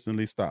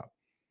consistently stop.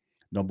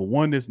 Number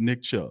one is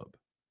Nick Chubb.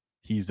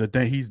 He's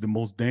the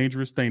most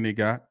dangerous thing they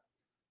got.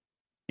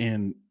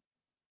 And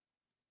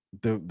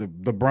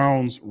the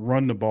Browns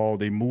run the ball,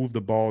 they move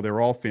the ball, their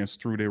offense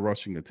through their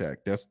rushing attack.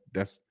 That's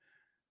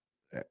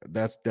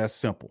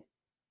simple.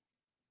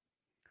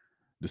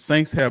 The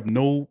Saints have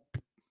no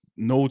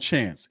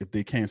chance if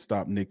they can't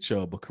stop Nick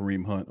Chubb or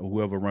Kareem Hunt or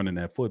whoever running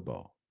that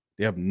football.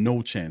 They have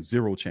no chance,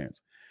 0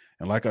 chance.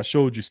 And like I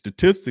showed you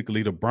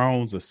statistically, the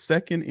Browns are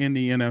second in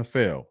the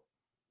NFL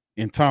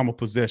in time of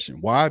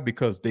possession. Why?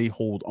 Because they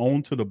hold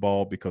on to the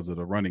ball because of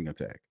the running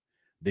attack.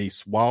 They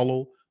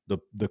swallow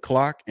the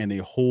clock and they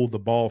hold the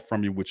ball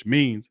from you, which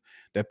means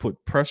that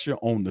put pressure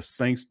on the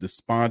Saints'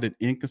 despondent,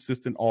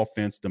 inconsistent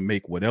offense to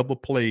make whatever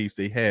plays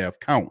they have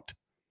count.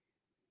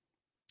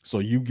 So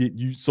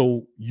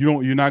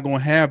you're not going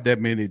to have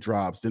that many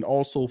drops. Then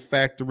also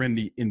factor in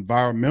the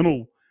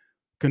environmental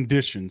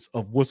conditions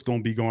of what's going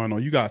to be going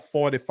on. You got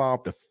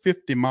 45 to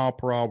 50 mile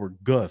per hour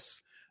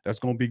gusts that's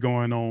going to be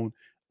going on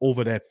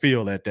over that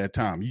field at that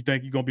time. You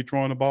think you're going to be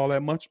throwing the ball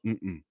that much?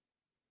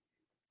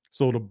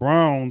 So the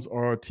Browns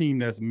are a team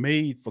that's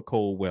made for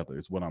cold weather,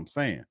 is what I'm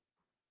saying.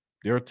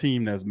 They're a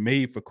team that's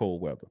made for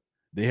cold weather.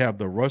 They have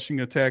the rushing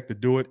attack to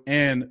do it.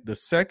 And the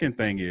second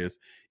thing is,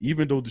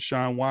 even though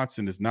Deshaun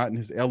Watson is not in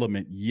his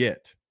element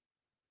yet,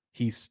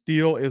 he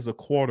still is a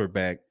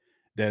quarterback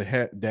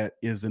that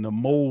is in the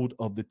mold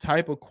of the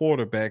type of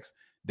quarterbacks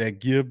that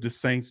give the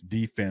Saints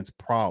defense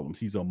problems.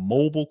 He's a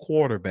mobile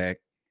quarterback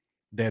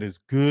that is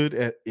good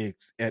at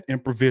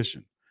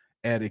improvisation,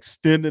 at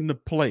extending the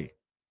play.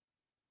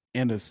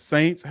 And the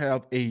Saints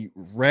have a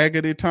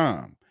raggedy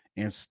time.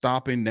 and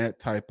stopping that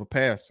type of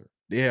passer.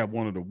 They have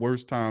one of the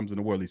worst times in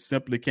the world. He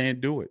simply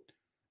can't do it.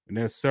 And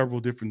there's several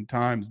different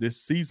times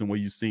this season where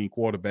you've seen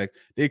quarterbacks,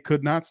 they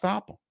could not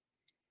stop them.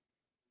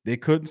 They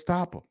couldn't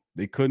stop them.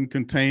 They couldn't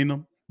contain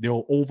them.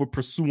 They'll over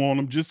pursue on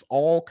them, just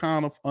all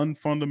kind of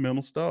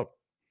unfundamental stuff.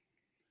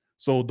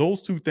 So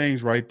those two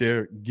things right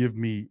there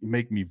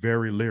make me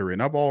very leery.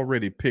 And I've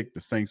already picked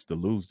the Saints to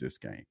lose this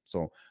game.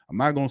 So I'm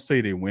not going to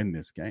say they win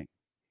this game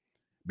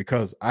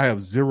because I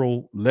have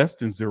less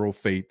than zero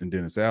faith in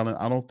Dennis Allen.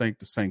 I don't think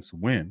the Saints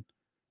win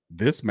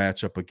this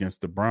matchup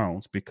against the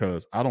Browns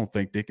because I don't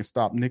think they can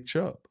stop Nick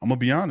Chubb. I'm going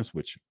to be honest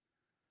with you.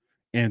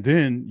 And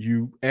then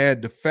you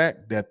add the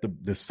fact that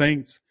the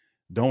Saints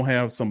don't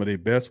have some of their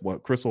best,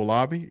 Chris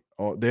Olave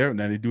there.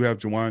 Now they do have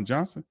Juwan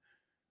Johnson,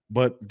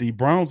 but the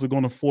Browns are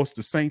going to force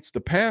the Saints to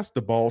pass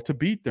the ball to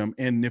beat them.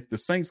 And if the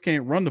Saints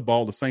can't run the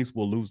ball, the Saints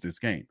will lose this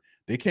game.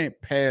 They can't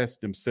pass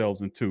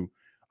themselves into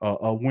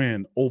a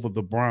win over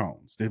the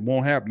Browns. It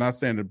won't happen. Not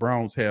saying the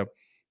Browns have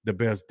the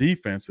best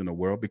defense in the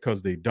world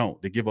because they don't.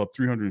 They give up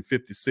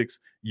 356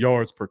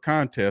 yards per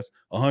contest,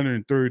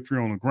 133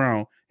 on the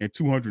ground, and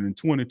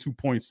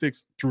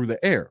 222.6 through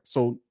the air.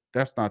 So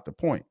that's not the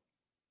point.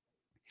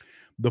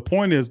 The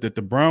point is that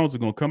the Browns are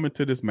going to come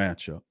into this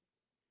matchup.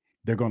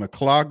 They're going to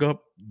clog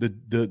up the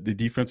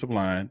defensive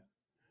line.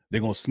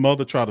 They're going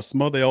to try to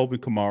smother Alvin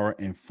Kamara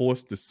and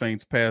force the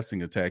Saints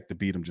passing attack to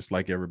beat them just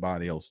like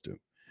everybody else do.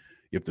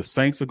 If the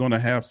Saints are going to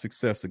have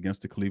success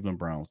against the Cleveland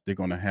Browns, they're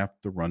going to have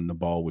to run the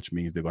ball, which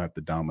means they're going to have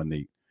to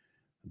dominate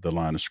the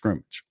line of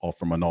scrimmage. Or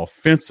from an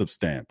offensive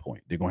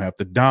standpoint, they're going to have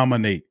to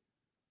dominate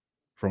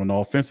from an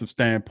offensive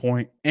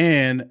standpoint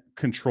and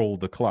control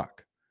the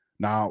clock.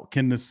 Now,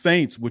 can the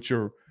Saints, which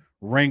are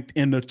ranked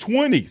in the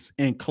 20s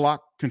in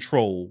clock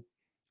control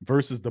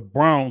versus the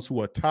Browns,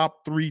 who are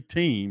top 3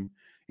 team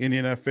in the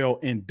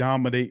NFL in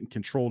dominating,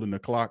 controlling the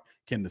clock,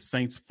 can the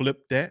Saints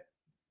flip that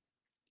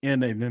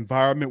in an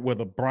environment where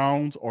the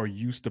Browns are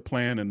used to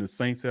playing and the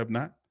Saints have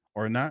not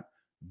or not?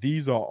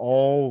 These are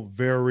all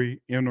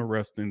very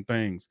interesting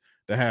things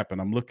to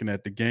happen. I'm looking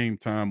at the game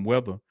time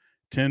weather,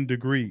 10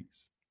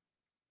 degrees.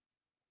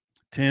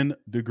 10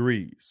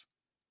 degrees.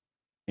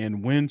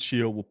 And wind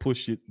chill will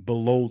push it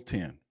below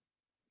 10.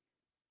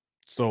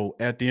 So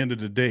at the end of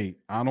the day,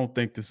 I don't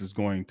think this is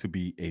going to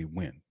be a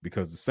win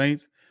because the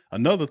Saints,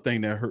 another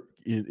thing that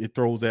it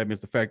throws at me is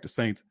the fact the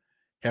Saints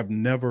have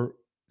never,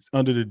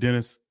 under the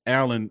Dennis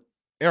Allen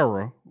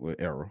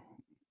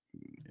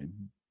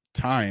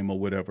time or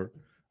whatever,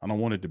 I don't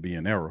want it to be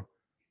an era,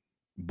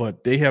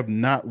 but they have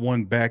not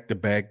won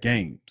back-to-back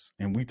games.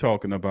 And we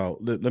talking about,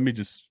 let me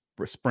just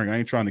spring, I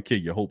ain't trying to kill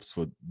your hopes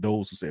for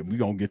those who say we're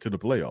going to get to the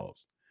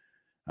playoffs.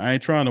 I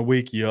ain't trying to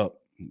wake you up,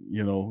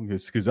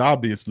 because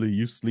obviously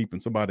you sleep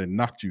and somebody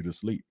knocked you to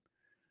sleep.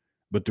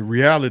 But the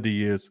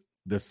reality is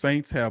the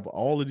Saints have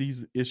all of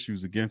these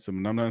issues against them.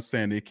 And I'm not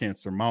saying they can't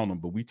surmount them,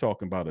 but we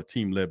talking about a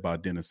team led by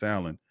Dennis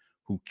Allen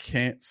who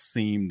can't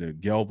seem to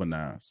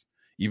galvanize.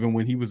 Even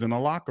when he was in a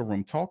locker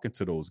room talking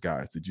to those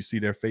guys, did you see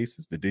their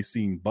faces? Did they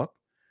seem buck?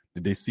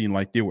 Did they seem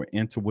like they were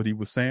into what he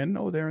was saying?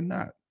 No, they're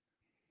not.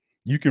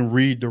 You can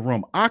read the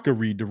room. I could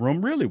read the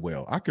room really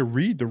well.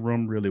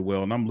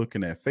 And I'm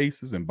looking at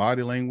faces and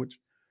body language,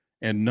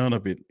 and none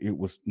of it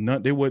was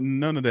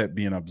none of that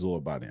being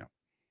absorbed by them.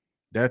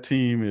 That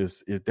team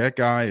that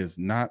guy is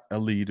not a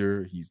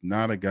leader. He's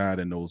not a guy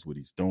that knows what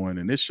he's doing,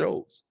 and it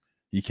shows.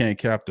 He can't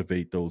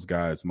captivate those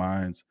guys'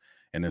 minds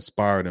and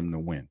inspire them to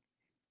win.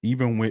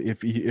 Even when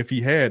if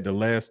he had the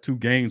last 2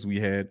 games we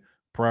had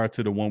prior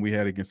to the one we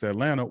had against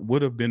Atlanta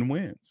would have been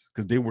wins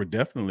because they were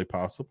definitely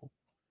possible.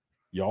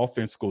 Your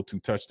offense scored 2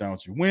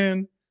 touchdowns, you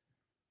win.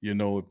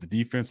 If the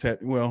defense had,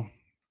 the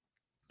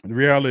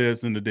reality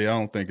is in the day, I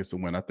don't think it's a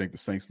win. I think the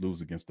Saints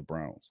lose against the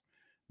Browns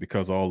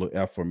because all the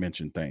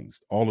aforementioned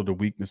things, all of the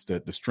weakness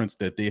the strengths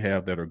that they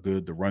have that are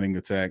good, the running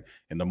attack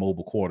and the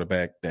mobile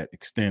quarterback that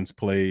extends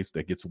plays,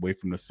 that gets away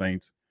from the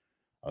Saints.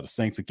 The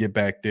Saints will get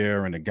back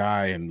there and the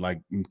guy, and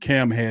like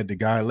Cam had the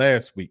guy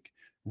last week,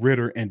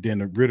 Ritter, and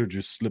then Ritter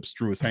just slips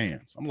through his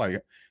hands. I'm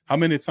like, how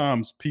many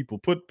times people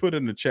put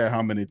in the chat,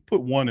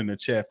 put 1 in the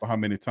chat for how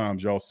many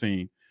times y'all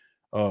seen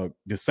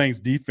the Saints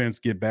defense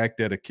get back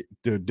there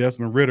to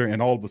Desmond Ritter,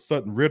 and all of a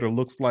sudden Ritter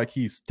looks like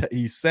he's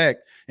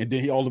sacked, and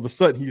then all of a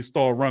sudden he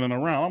start running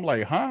around. I'm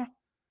like, huh?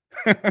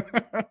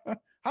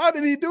 How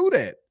did he do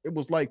that? It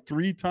was like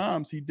 3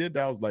 times he did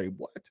that. I was like,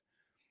 what?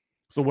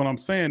 So what I'm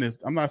saying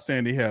is, I'm not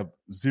saying they have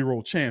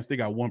 0 chance. They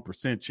got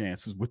 1%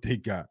 chance is what they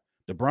got.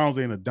 The Browns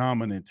ain't a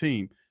dominant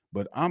team,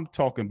 but I'm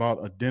talking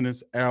about a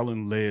Dennis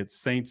Allen-led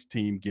Saints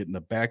team getting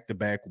a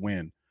back-to-back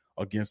win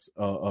against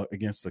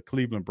a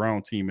Cleveland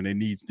Brown team, and they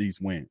needs these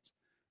wins.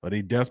 Are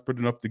they desperate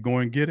enough to go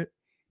and get it?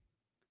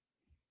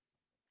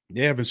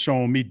 They haven't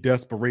shown me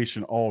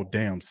desperation all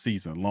damn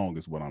season long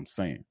is what I'm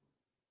saying.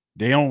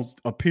 They don't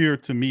appear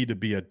to me to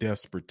be a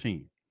desperate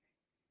team.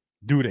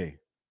 Do they?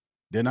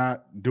 They're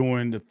not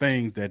doing the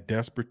things that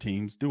desperate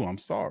teams do. I'm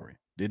sorry.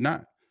 They're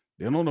not.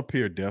 They don't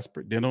appear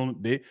desperate.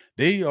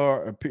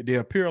 They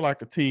appear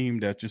like a team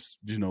that just,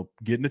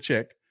 getting a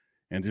check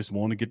and just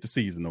want to get the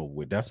season over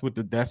with. That's what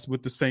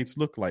the Saints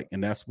look like,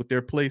 and that's what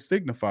their play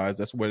signifies.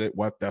 That's why they're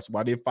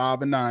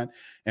 5-9.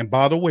 And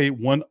by the way,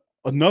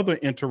 another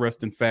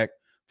interesting fact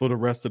for the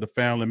rest of the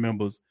family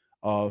members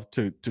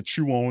to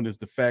chew on is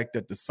the fact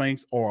that the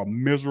Saints are a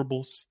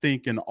miserable,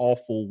 stinking,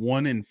 awful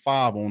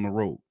 1-5 on the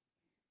road.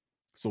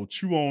 So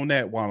chew on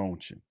that, why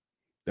don't you?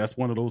 That's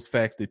one of those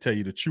facts they tell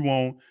you to chew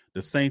on.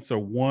 The Saints are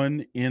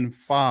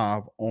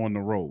 1-5 on the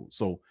road.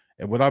 So,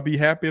 and would I be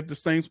happy if the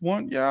Saints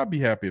won? Yeah, I'd be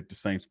happy if the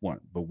Saints won.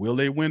 But will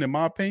they win, in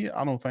my opinion?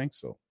 I don't think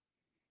so.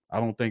 I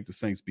don't think the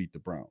Saints beat the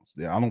Browns.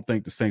 I don't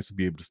think the Saints will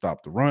be able to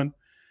stop the run,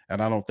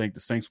 and I don't think the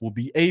Saints will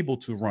be able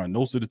to run.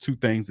 Those are the two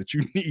things that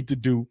you need to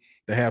do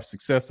to have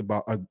success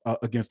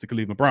against the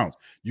Cleveland Browns.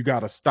 You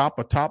got to stop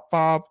a top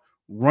 5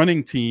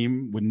 running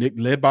team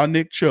led by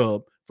Nick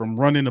Chubb from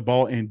running the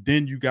ball, and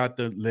then you got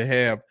to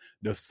have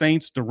the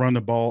Saints to run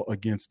the ball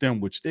against them,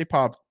 which they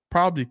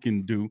probably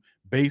can do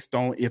based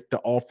on if the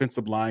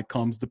offensive line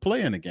comes to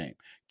play in the game.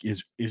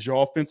 Is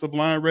your offensive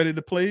line ready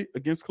to play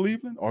against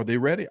Cleveland? Are they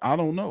ready? I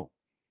don't know.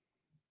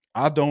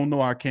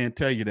 I can't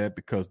tell you that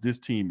because this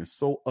team is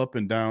so up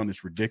and down.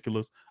 It's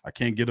ridiculous. I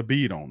can't get a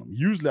beat on them.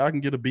 Usually I can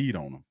get a beat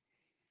on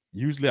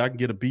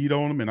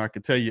them. And I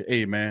can tell you,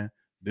 hey, man,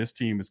 this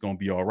team is going to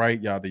be all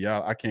right, yada,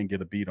 yada. I can't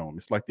get a beat on them.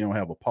 It's like they don't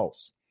have a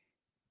pulse.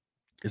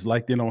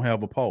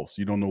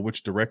 You don't know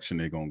which direction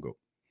they're going to go.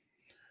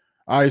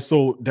 All right,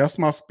 so that's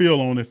my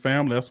spiel on it,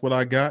 family. That's what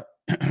I got.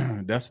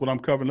 That's what I'm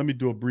covering. Let me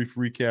do a brief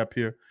recap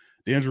here.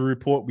 The injury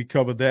report, we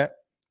covered that.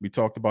 We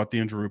talked about the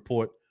injury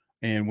report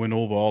and went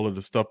over all of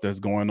the stuff that's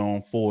going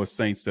on for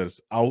Saints that's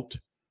out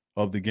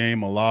of the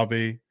game.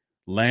 Olave,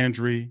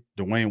 Landry,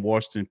 Dwayne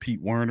Washington,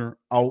 Pete Werner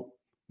out.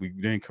 We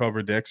then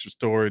covered the extra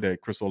story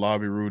that Chris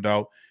Olave ruled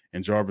out,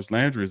 and Jarvis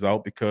Landry is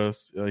out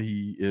because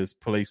he is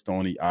placed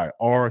on the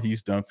IR.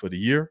 He's done for the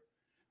year.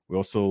 We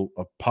also,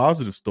 a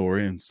positive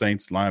story, and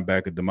Saints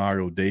linebacker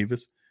Demario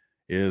Davis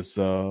is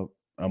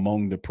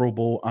among the Pro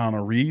Bowl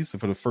honorees. So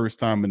for the first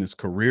time in his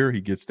career,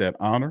 he gets that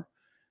honor.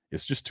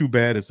 It's just too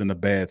bad it's in a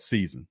bad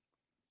season.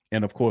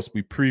 And, of course,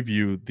 we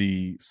previewed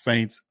the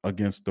Saints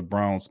against the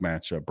Browns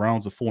matchup.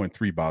 Browns are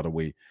 4-3, by the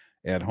way,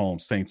 at home.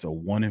 Saints are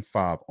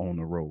 1-5 on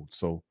the road.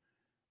 So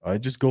it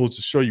just goes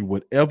to show you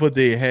whatever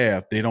they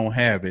have, they don't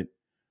have it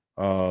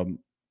on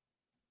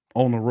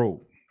the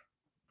road.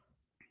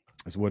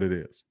 That's what it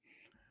is.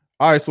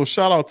 All right, so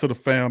shout out to the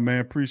fam,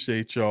 man.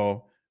 Appreciate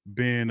y'all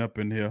being up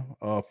in here.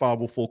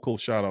 504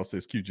 Coach shout out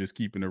says Q just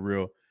keeping it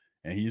real.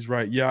 And he's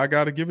right. Yeah, I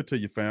got to give it to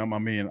you, fam. I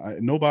mean,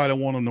 nobody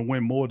want them to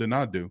win more than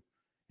I do.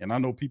 And I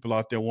know people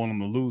out there want them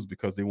to lose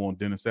because they want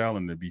Dennis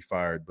Allen to be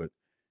fired. But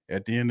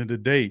at the end of the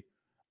day,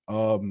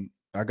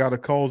 I got to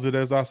cause it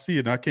as I see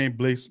it. I can't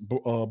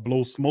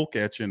blow smoke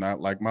at you.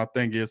 And my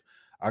thing is,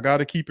 I got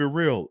to keep it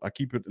real. I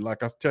keep it,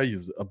 like I tell you,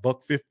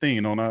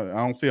 $1.15 on. I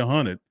don't say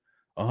 100.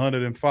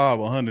 105,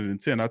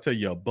 110. I tell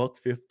you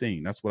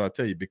 $1.15. That's what I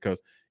tell you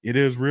because it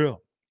is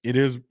real. It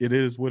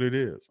is what it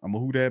is. I'm a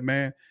who that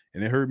man,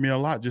 and it hurt me a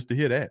lot just to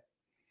hear that.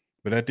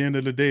 But at the end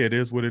of the day, it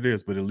is what it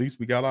is. But at least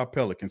we got our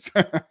Pelicans,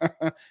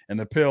 and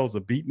the Pels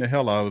are beating the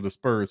hell out of the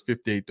Spurs,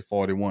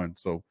 58-41.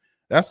 So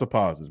that's a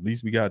positive. At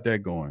least we got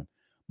that going.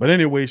 But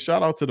anyway,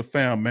 shout out to the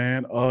fam,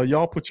 man.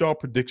 Y'all put y'all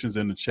predictions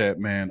in the chat,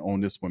 man.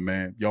 On this one,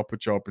 man. Y'all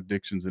put y'all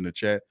predictions in the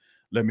chat.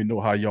 Let me know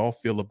how y'all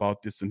feel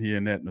about this and here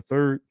and that and the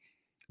third.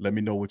 Let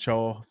me know what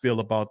y'all feel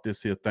about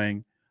this here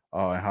thing.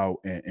 How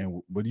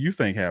and what do you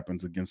think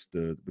happens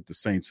with the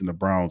Saints and the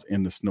Browns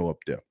in the snow up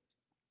there?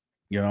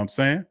 You know what I'm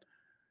saying?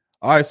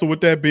 All right, so with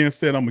that being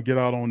said, I'm going to get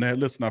out on that.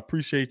 Listen, I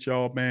appreciate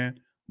y'all, man.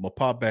 I'm going to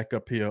pop back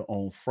up here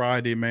on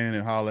Friday, man,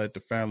 and holler at the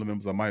family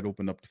members. I might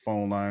open up the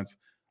phone lines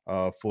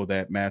for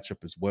that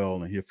matchup as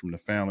well and hear from the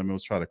family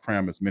members, try to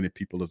cram as many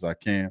people as I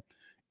can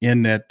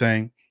in that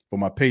thing. For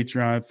my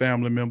Patreon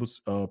family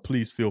members,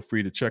 please feel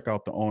free to check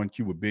out the On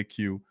Q with Big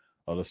Q.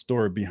 The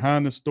story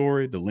behind the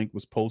story, the link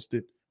was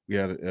posted. We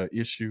had an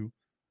issue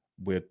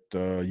with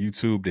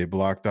YouTube. They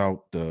blocked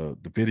out the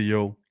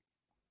video.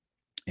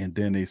 And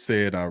then they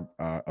said I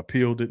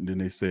appealed it. And then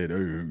they said,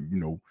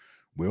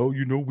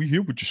 we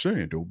hear what you're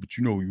saying, though. But,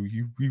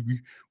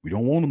 we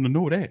don't want them to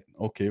know that.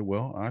 Okay,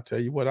 well, I'll tell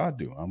you what I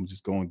do. I'm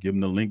just going to give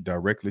them the link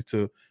directly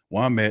to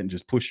where I'm at and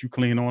just push you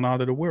clean on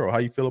out of the world. How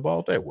you feel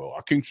about that? Well,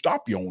 I can't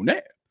stop you on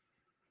that.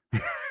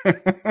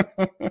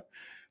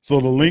 So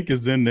the link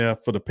is in there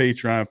for the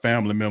Patreon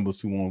family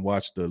members who want to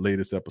watch the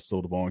latest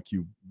episode of On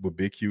Q with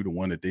Big Q, the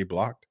one that they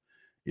blocked.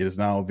 It is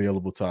now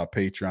available to our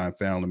Patreon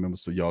family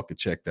members, so y'all can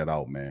check that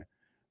out, man.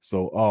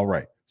 So, all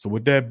right. So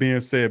with that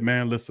being said,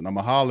 man, listen, I'm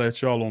going to holler at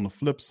y'all on the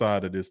flip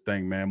side of this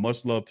thing, man.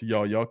 Much love to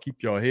y'all. Y'all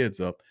keep your heads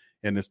up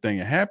in this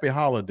thing. And happy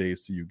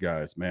holidays to you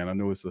guys, man. I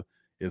know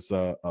it's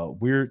a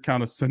weird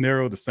kind of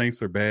scenario. The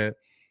Saints are bad.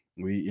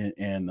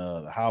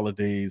 The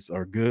holidays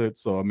are good.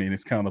 So, I mean,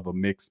 it's kind of a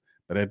mix.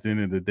 But at the end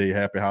of the day,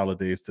 happy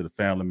holidays to the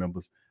family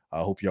members. I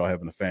hope y'all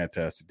having a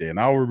fantastic day. And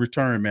I will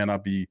return, man. I'll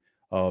be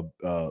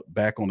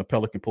back on the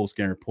Pelican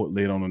Post-Game Report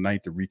later on the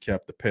night to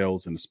recap the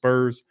Pels and the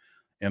Spurs.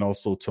 And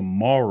also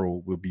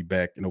tomorrow we'll be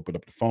back and open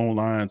up the phone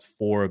lines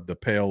for the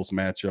Pels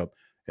matchup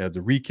as the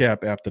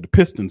recap after the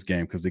Pistons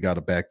game, because they got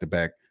a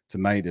back-to-back.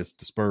 Tonight it's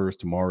the Spurs,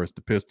 tomorrow it's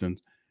the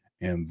Pistons,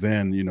 and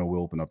then,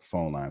 we'll open up the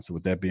phone line. So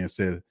with that being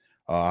said,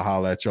 I'll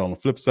holler at y'all on the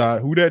flip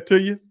side. Who that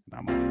to you?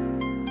 I'm out.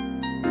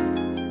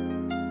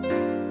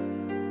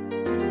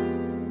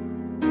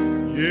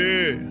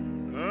 Yeah.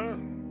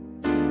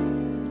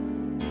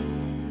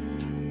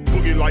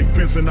 Boogie like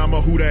Benson, I'm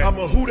a who that. I'm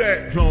a who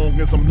that. Long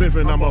as I'm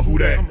living, I'm a who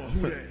that.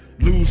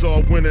 Lose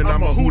or winning,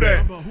 I'm a who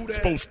that.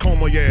 Sports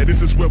coma, yeah,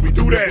 this is where we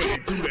do that.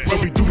 Where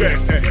we do that,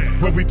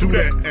 where we do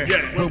that,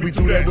 where we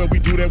do that, where we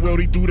do that, where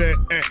we do that.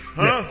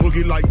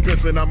 Boogie like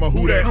Benson, I'm a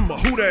who that. I'm a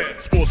who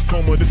that. Sports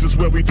coma, this is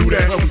where we do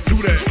that. Where we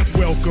do that.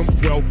 Welcome,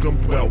 welcome,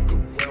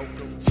 welcome.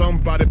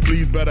 Somebody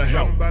please better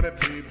help.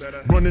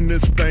 Running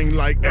this thing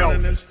like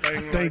Elf. I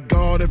thank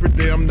God every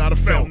day I'm not a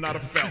felt.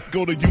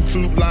 Go to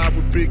YouTube Live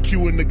with Big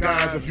Q and the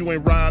guys. If you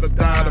ain't ride or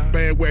die, the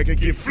bandwagon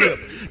get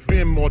flipped.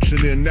 Been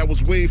marching in, that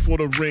was way for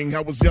the ring.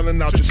 I was yelling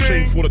out your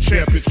shame for the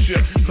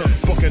championship.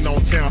 Bucking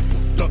on Tampa,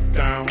 duck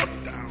down.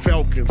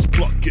 Falcons,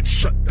 pluck, get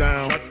shut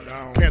down.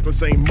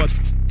 Panthers ain't much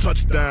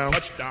touchdown.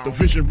 The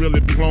vision really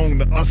belong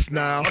to us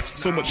now.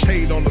 So much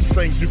hate on the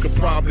Saints, you could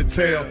probably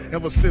tell.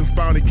 Ever since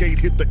Bounty Gate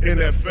hit the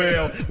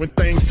NFL, when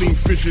things seem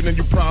fishy, then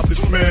you probably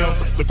smell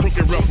the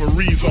crooked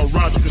referees or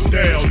Roger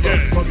Goodell.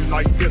 Probably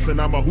like this, and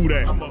I'm a who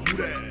that.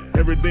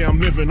 Every day I'm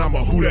living, I'm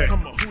a who that.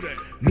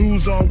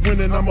 Lose or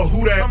winning, I'm a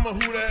who that.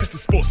 It's the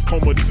sports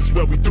coma, this is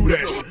where we do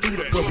that.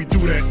 Where we do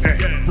that,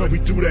 where we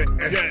do that,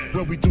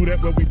 where we do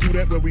that, where we do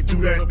that, where we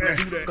do that.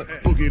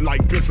 Boogie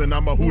like this, and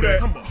I'm a who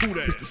that.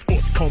 It's the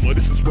sports coma,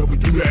 this is where we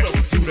do that. You're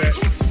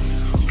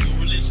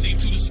listening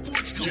to the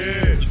Sports Coma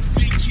with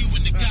Big Q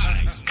and the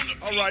guys on the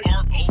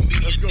PRO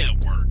Media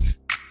Network.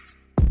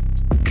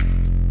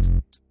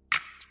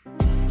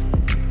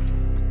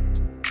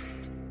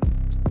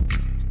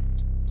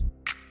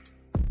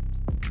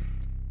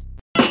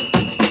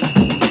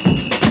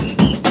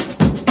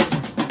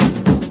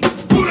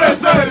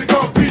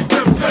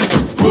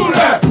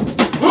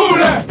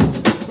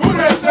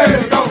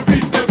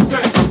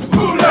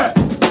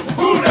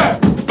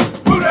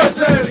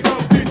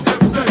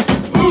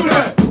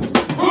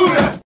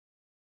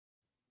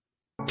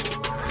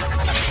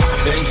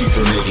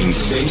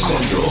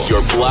 Central,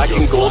 your black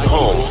and gold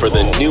home for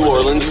the New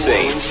Orleans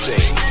Saints.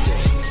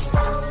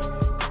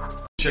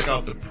 Check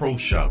out the Pro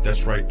Shop.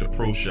 That's right, the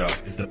Pro Shop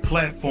is the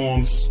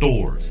platform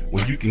store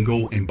where you can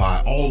go and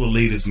buy all the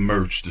latest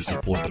merch to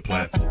support the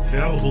platform.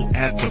 Available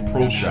at the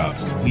Pro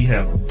Shops, we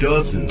have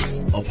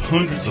dozens of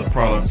hundreds of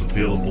products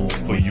available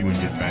for you and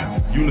your family.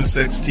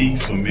 Unisex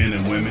tees for men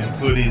and women,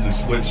 hoodies and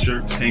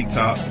sweatshirts, tank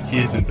tops,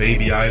 kids and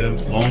baby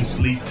items, long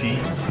sleeve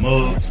tees,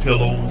 mugs,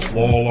 pillows,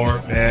 wall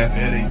art, bath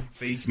bedding,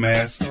 face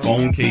masks,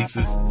 phone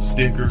cases,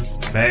 stickers,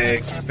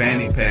 bags,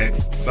 fanny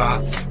packs,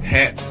 socks,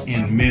 hats,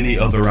 and many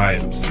other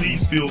items.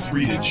 Please feel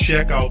free to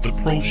check out the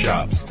Pro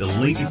Shops. The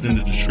link is in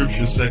the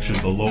description section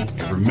below.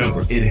 And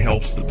remember, it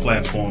helps the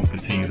platform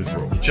continue to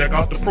grow. Check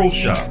out the Pro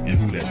Shop and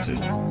Who That too.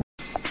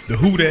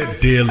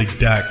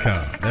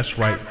 TheWhoThatDaily.com. That's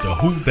right,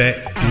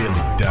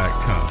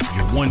 TheWhoThatDaily.com.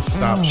 Your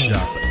one-stop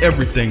shop for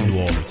everything New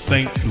Orleans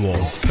Saints, New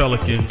Orleans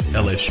Pelicans,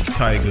 LSU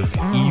Tigers,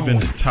 even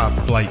the top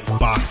flight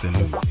boxing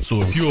news.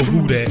 So if you're a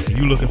Who That and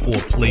you're looking for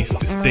a place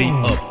to stay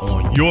up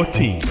on your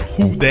team,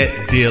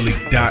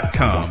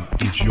 TheWhoThatDaily.com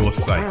is your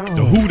site.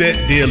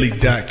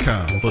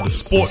 TheWhoThatDaily.com for the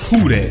sport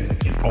Who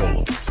That in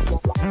all of us.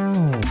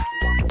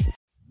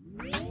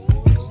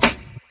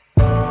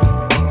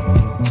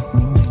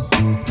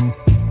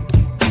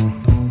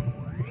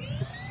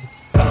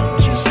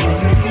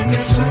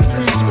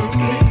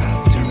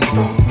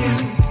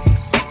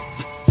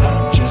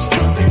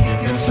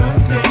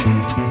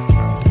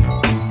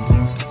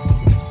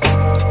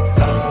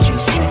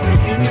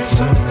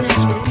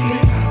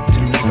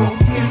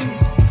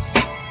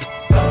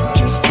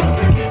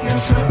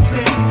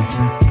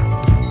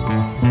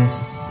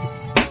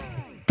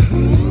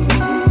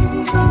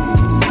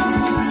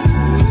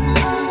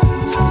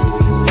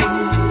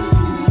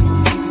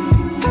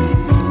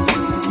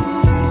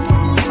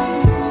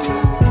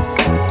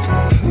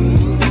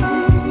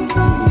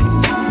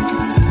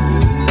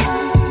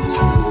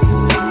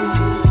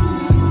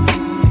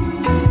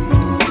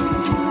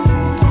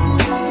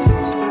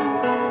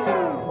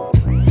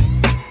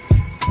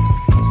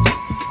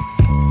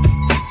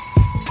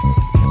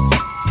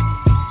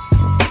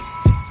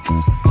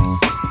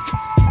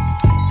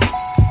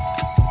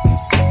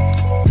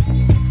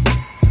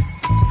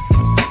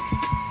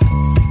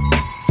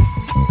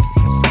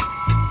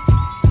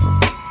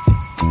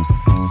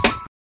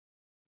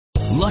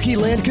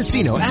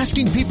 Casino,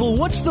 asking people,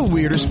 what's the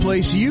weirdest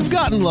place you've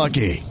gotten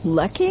lucky?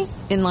 Lucky?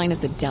 In line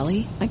at the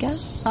deli, I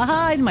guess?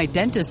 Aha, in my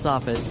dentist's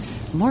office.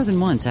 More than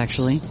once,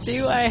 actually.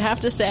 Do I have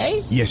to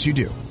say? Yes, you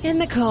do. In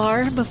the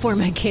car before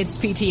my kids'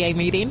 PTA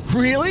meeting.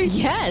 Really?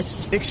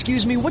 Yes.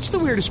 Excuse me, what's the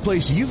weirdest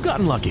place you've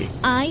gotten lucky?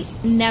 I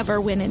never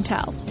win and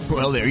tell.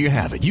 Well, there you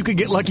have it. You can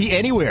get lucky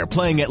anywhere,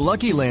 playing at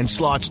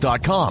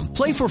LuckyLandSlots.com.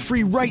 Play for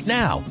free right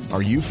now.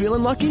 Are you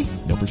feeling lucky?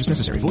 No purchase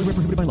necessary. Void where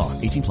prohibited by law.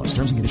 18+.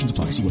 Terms and conditions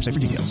apply. See website for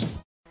details.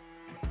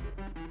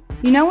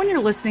 You know when you're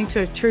listening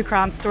to a true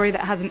crime story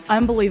that has an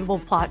unbelievable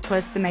plot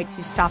twist that makes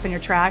you stop in your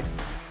tracks?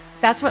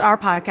 That's what our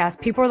podcast,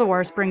 People Are the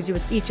Worst, brings you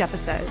with each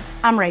episode.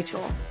 I'm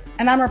Rachel.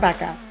 And I'm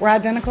Rebecca. We're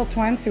identical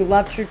twins who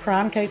love true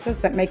crime cases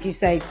that make you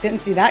say,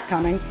 didn't see that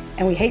coming,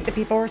 and we hate the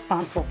people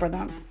responsible for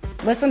them.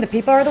 Listen to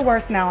People Are the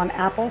Worst now on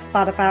Apple,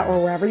 Spotify,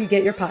 or wherever you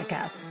get your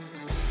podcasts.